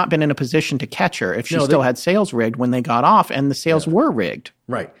would have not been in a position to catch her if she still had sails rigged when they got off, and the sails were rigged.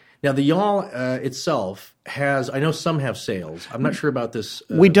 Right. Now, the yawl itself has, I know some have sails. I'm not sure about this.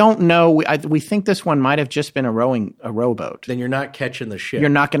 We don't know. We think this one might have just been a rowboat. Then you're not catching the ship. You're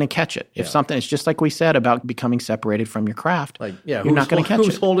not going to catch it. If something, it's just like we said about becoming separated from your craft. You're not going to catch it.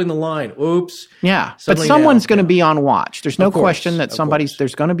 Who's holding the line? Oops. Yeah, but someone's going to be on watch. There's no question that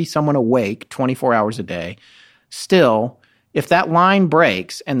there's going to be someone awake 24 hours a day. Still, if that line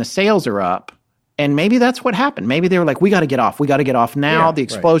breaks and the sails are up, and maybe that's what happened. Maybe they were like, we got to get off. We got to get off now. Yeah, the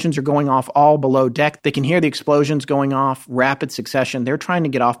explosions are going off all below deck. They can hear the explosions going off, rapid succession. They're trying to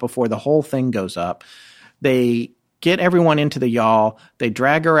get off before the whole thing goes up. They get everyone into the yawl. They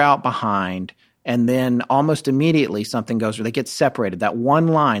drag her out behind. And then almost immediately something goes where they get separated. That one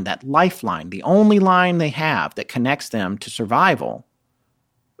line, that lifeline, the only line they have that connects them to survival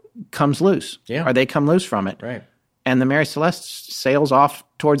comes loose. Yeah. Or they come loose from it. Right. And the Mary Celeste sails off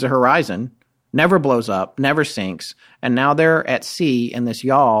towards the horizon. Never blows up, never sinks, and now they're at sea in this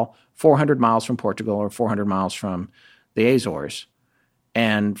yawl 400 miles from Portugal or 400 miles from the Azores,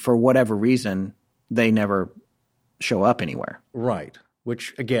 and for whatever reason, they never show up anywhere. Right,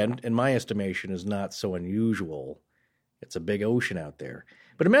 which, again, in my estimation, is not so unusual. It's a big ocean out there.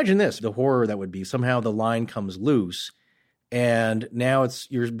 But imagine this, the horror that would be somehow the line comes loose, and now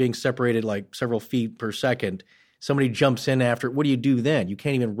you're being separated like several feet per second. Somebody jumps in after. What do you do then? You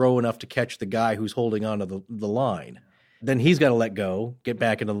can't even row enough to catch the guy who's holding onto the line. Then he's got to let go, get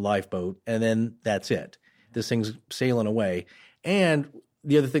back into the lifeboat, and then that's it. This thing's sailing away. And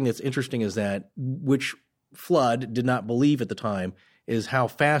the other thing that's interesting is that, which Flood did not believe at the time, is how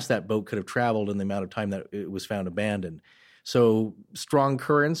fast that boat could have traveled in the amount of time that it was found abandoned. So strong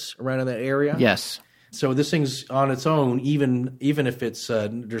currents around in that area. Yes. So this thing's on its own, even if it's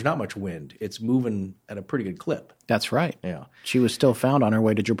there's not much wind, it's moving at a pretty good clip. That's right. Yeah, she was still found on her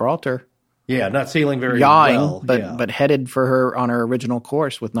way to Gibraltar. Yeah, not sailing very well, but headed for her on her original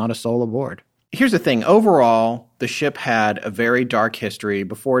course with not a soul aboard. Here's the thing: overall, the ship had a very dark history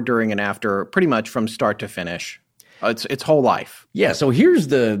before, during, and after, pretty much from start to finish. Its whole life. Yeah, so here's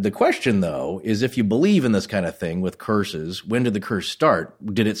the question, though, is if you believe in this kind of thing with curses, when did the curse start?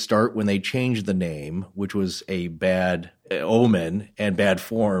 Did it start when they changed the name, which was a bad omen and bad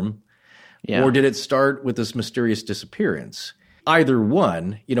form? Yeah. Or did it start with this mysterious disappearance? Either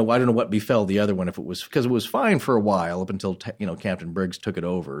one, I don't know what befell the other one, if it was because it was fine for a while up until Captain Briggs took it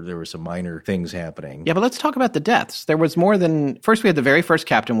over. There were some minor things happening. Yeah, but let's talk about the deaths. There was more than first. We had the very first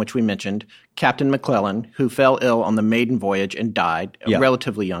captain, which we mentioned, Captain McClellan, who fell ill on the maiden voyage and died. A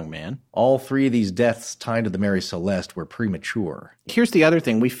relatively young man. All three of these deaths tied to the Mary Celeste were premature. Here's the other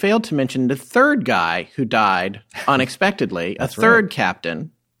thing: we failed to mention the third guy who died unexpectedly. A third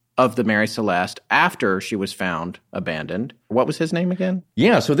captain of the Mary Celeste after she was found abandoned. What was his name again?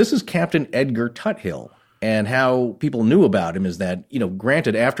 Yeah, so this is Captain Edgar Tuthill. And how people knew about him is that,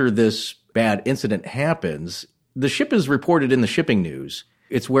 granted, after this bad incident happens, the ship is reported in the shipping news,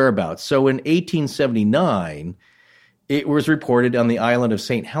 its whereabouts. So in 1879, it was reported on the island of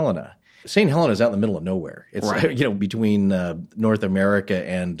St. Helena. St. Helena is out in the middle of nowhere. It's, between North America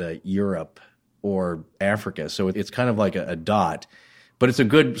and Europe or Africa. So it's kind of like a dot. But it's a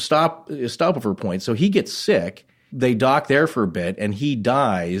good stopover point. So he gets sick. They dock there for a bit, and he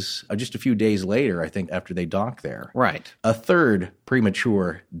dies just a few days later, I think, after they dock there. Right. A third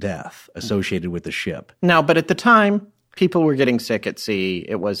premature death associated with the ship. Now, but at the time, people were getting sick at sea.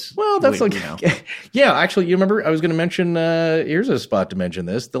 It was... Well, that's Yeah, actually, you remember, I was going to mention, here's a spot to mention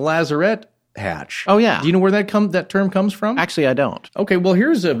this, the Lazarette hatch. Oh, yeah. Do you know where that term comes from? Actually, I don't. Okay, well,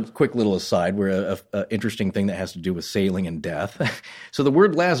 here's a quick little aside where a interesting thing that has to do with sailing and death. So the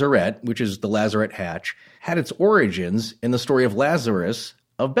word Lazarette, which is the Lazarette hatch, had its origins in the story of Lazarus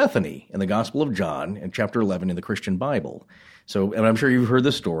of Bethany in the Gospel of John in chapter 11 in the Christian Bible. So, and I'm sure you've heard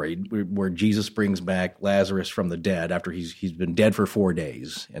the story where Jesus brings back Lazarus from the dead after he's been dead for 4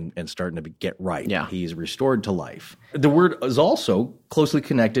 days and starting to get right. Yeah. He's restored to life. The word is also closely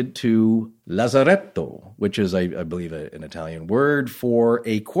connected to lazaretto, which is, I believe, an Italian word for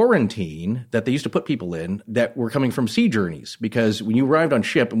a quarantine that they used to put people in that were coming from sea journeys. Because when you arrived on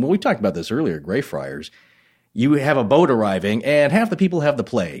ship, and we talked about this earlier, Greyfriars, you have a boat arriving and half the people have the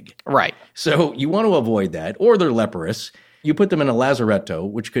plague. Right. So you want to avoid that, or they're leprous. You put them in a lazaretto,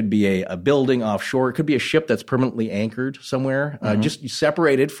 which could be a building offshore. It could be a ship that's permanently anchored somewhere, just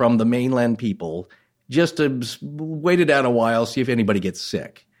separated from the mainland people, just to wait it out a while, see if anybody gets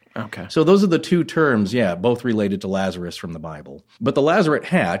sick. Okay. So those are the two terms, both related to Lazarus from the Bible. But the Lazarette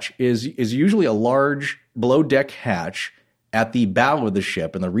hatch is usually a large below-deck hatch at the bow of the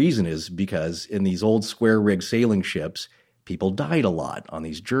ship, and the reason is because in these old square-rig sailing ships, people died a lot on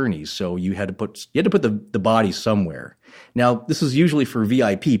these journeys, so you had to put the body somewhere. Now, this is usually for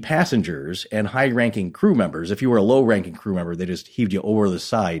VIP passengers and high-ranking crew members. If you were a low-ranking crew member, they just heaved you over the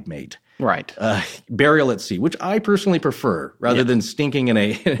side, mate. Right. Burial at sea, which I personally prefer, rather than stinking in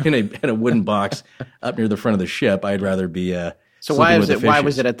a wooden box up near the front of the ship. I'd rather be. So why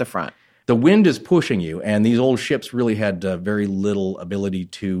was it at the front? The wind is pushing you, and these old ships really had very little ability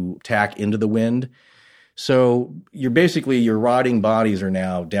to tack into the wind. So your rotting bodies are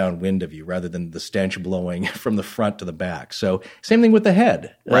now downwind of you rather than the stench blowing from the front to the back. So same thing with the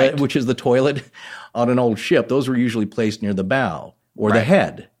head, right. Which is the toilet on an old ship. Those were usually placed near the bow or the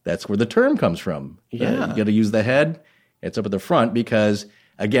head. That's where the term comes from. Yeah. You got to use the head. It's up at the front because,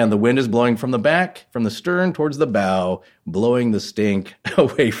 again, the wind is blowing from the back, from the stern towards the bow, blowing the stink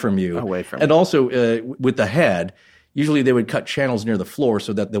away from you. And also with the head, usually they would cut channels near the floor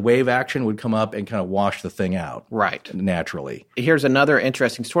so that the wave action would come up and kind of wash the thing out. Right. Naturally. Here's another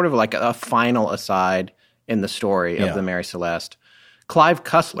interesting, sort of like a final aside in the story of the Mary Celeste. Clive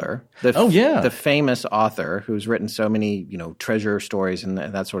Cussler, the famous author who's written so many, treasure stories and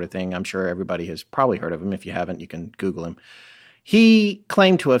that sort of thing. I'm sure everybody has probably heard of him. If you haven't, you can Google him. He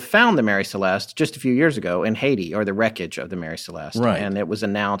claimed to have found the Mary Celeste just a few years ago in Haiti, or the wreckage of the Mary Celeste. Right. And it was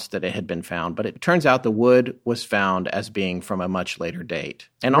announced that it had been found. But it turns out the wood was found as being from a much later date.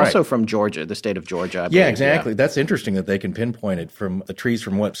 And also from Georgia, the state of Georgia, I believe. Yeah, exactly. Yeah. That's interesting that they can pinpoint it from the trees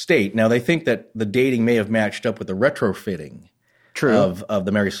from what state. Now, they think that the dating may have matched up with the retrofitting. True. Of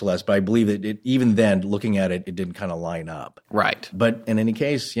the Mary Celeste, but I believe that even then, looking at it, it didn't kind of line up. Right. But in any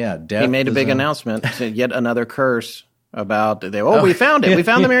case, death. He made a big announcement, yet another curse about, we found it. We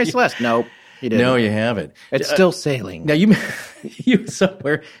found the Mary Celeste. Nope, he didn't. No, you haven't. It's still sailing. Now, you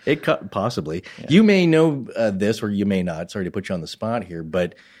somewhere, possibly. Yeah. You may know this or you may not. Sorry to put you on the spot here,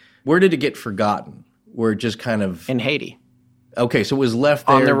 but where did it get forgotten? Where it just kind of... In Haiti. Okay, so it was left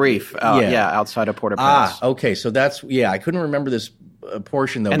there. On the reef, outside of Port-au-Prince. Okay, so that's, I couldn't remember this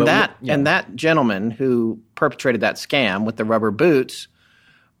portion, though. And that gentleman who perpetrated that scam with the rubber boots,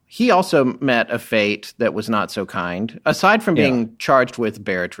 he also met a fate that was not so kind. Aside from being charged with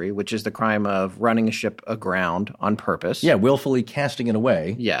barratry, which is the crime of running a ship aground on purpose. Yeah, willfully casting it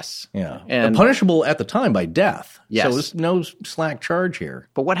away. Yes. Yeah. And punishable at the time by death. Yes. So there's no slack charge here.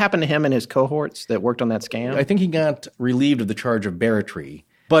 But what happened to him and his cohorts that worked on that scam? I think he got relieved of the charge of barratry.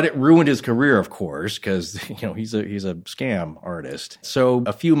 But it ruined his career, of course, because he's a scam artist. So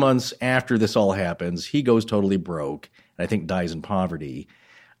a few months after this all happens, he goes totally broke, and I think dies in poverty.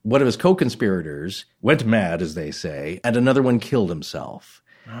 One of his co-conspirators went mad, as they say, and another one killed himself.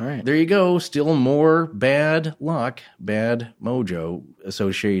 All right. There you go. Still more bad luck, bad mojo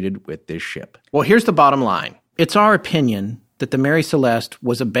associated with this ship. Well, here's the bottom line. It's our opinion that the Mary Celeste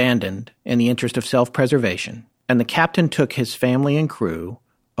was abandoned in the interest of self-preservation, and the captain took his family and crew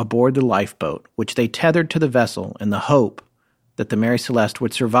aboard the lifeboat, which they tethered to the vessel in the hope that the Mary Celeste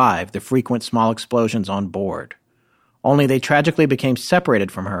would survive the frequent small explosions on board. Only they tragically became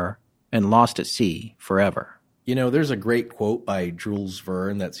separated from her and lost at sea forever. There's a great quote by Jules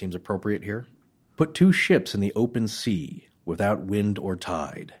Verne that seems appropriate here. Put two ships in the open sea without wind or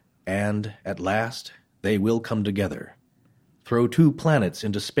tide, and at last they will come together. Throw two planets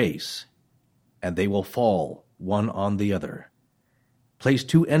into space, and they will fall one on the other. Place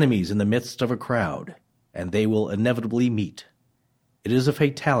two enemies in the midst of a crowd, and they will inevitably meet. It is a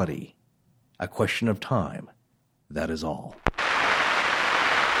fatality, a question of time. That is all.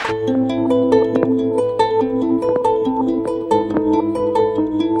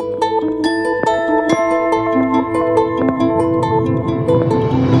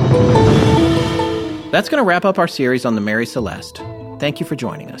 That's going to wrap up our series on the Mary Celeste. Thank you for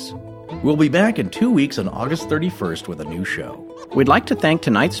joining us. We'll be back in 2 weeks on August 31st with a new show. We'd like to thank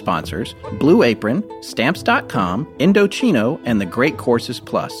tonight's sponsors, Blue Apron, Stamps.com, Indochino, and the Great Courses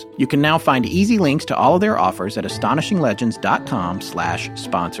Plus. You can now find easy links to all of their offers at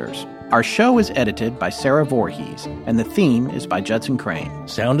astonishinglegends.com/sponsors. Our show is edited by Sarah Voorhees, and the theme is by Judson Crane.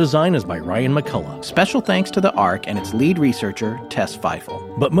 Sound design is by Ryan McCullough. Special thanks to the ARC and its lead researcher, Tess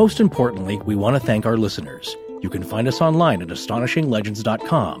Feifel. But most importantly, we want to thank our listeners. You can find us online at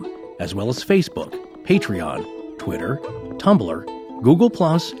astonishinglegends.com, as well as Facebook, Patreon, Twitter, Tumblr, Google+,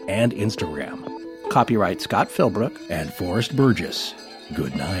 and Instagram. Copyright Scott Philbrook and Forrest Burgess.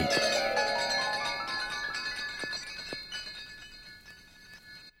 Good night.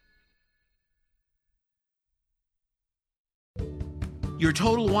 Your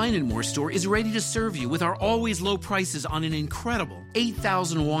Total Wine & More store is ready to serve you with our always low prices on an incredible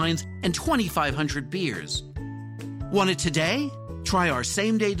 8,000 wines and 2,500 beers. Want it today? Try our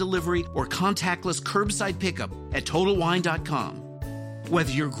same-day delivery or contactless curbside pickup at TotalWine.com.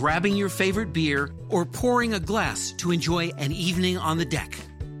 Whether you're grabbing your favorite beer or pouring a glass to enjoy an evening on the deck,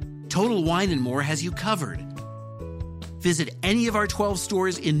 Total Wine & More has you covered. Visit any of our 12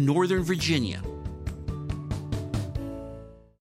 stores in Northern Virginia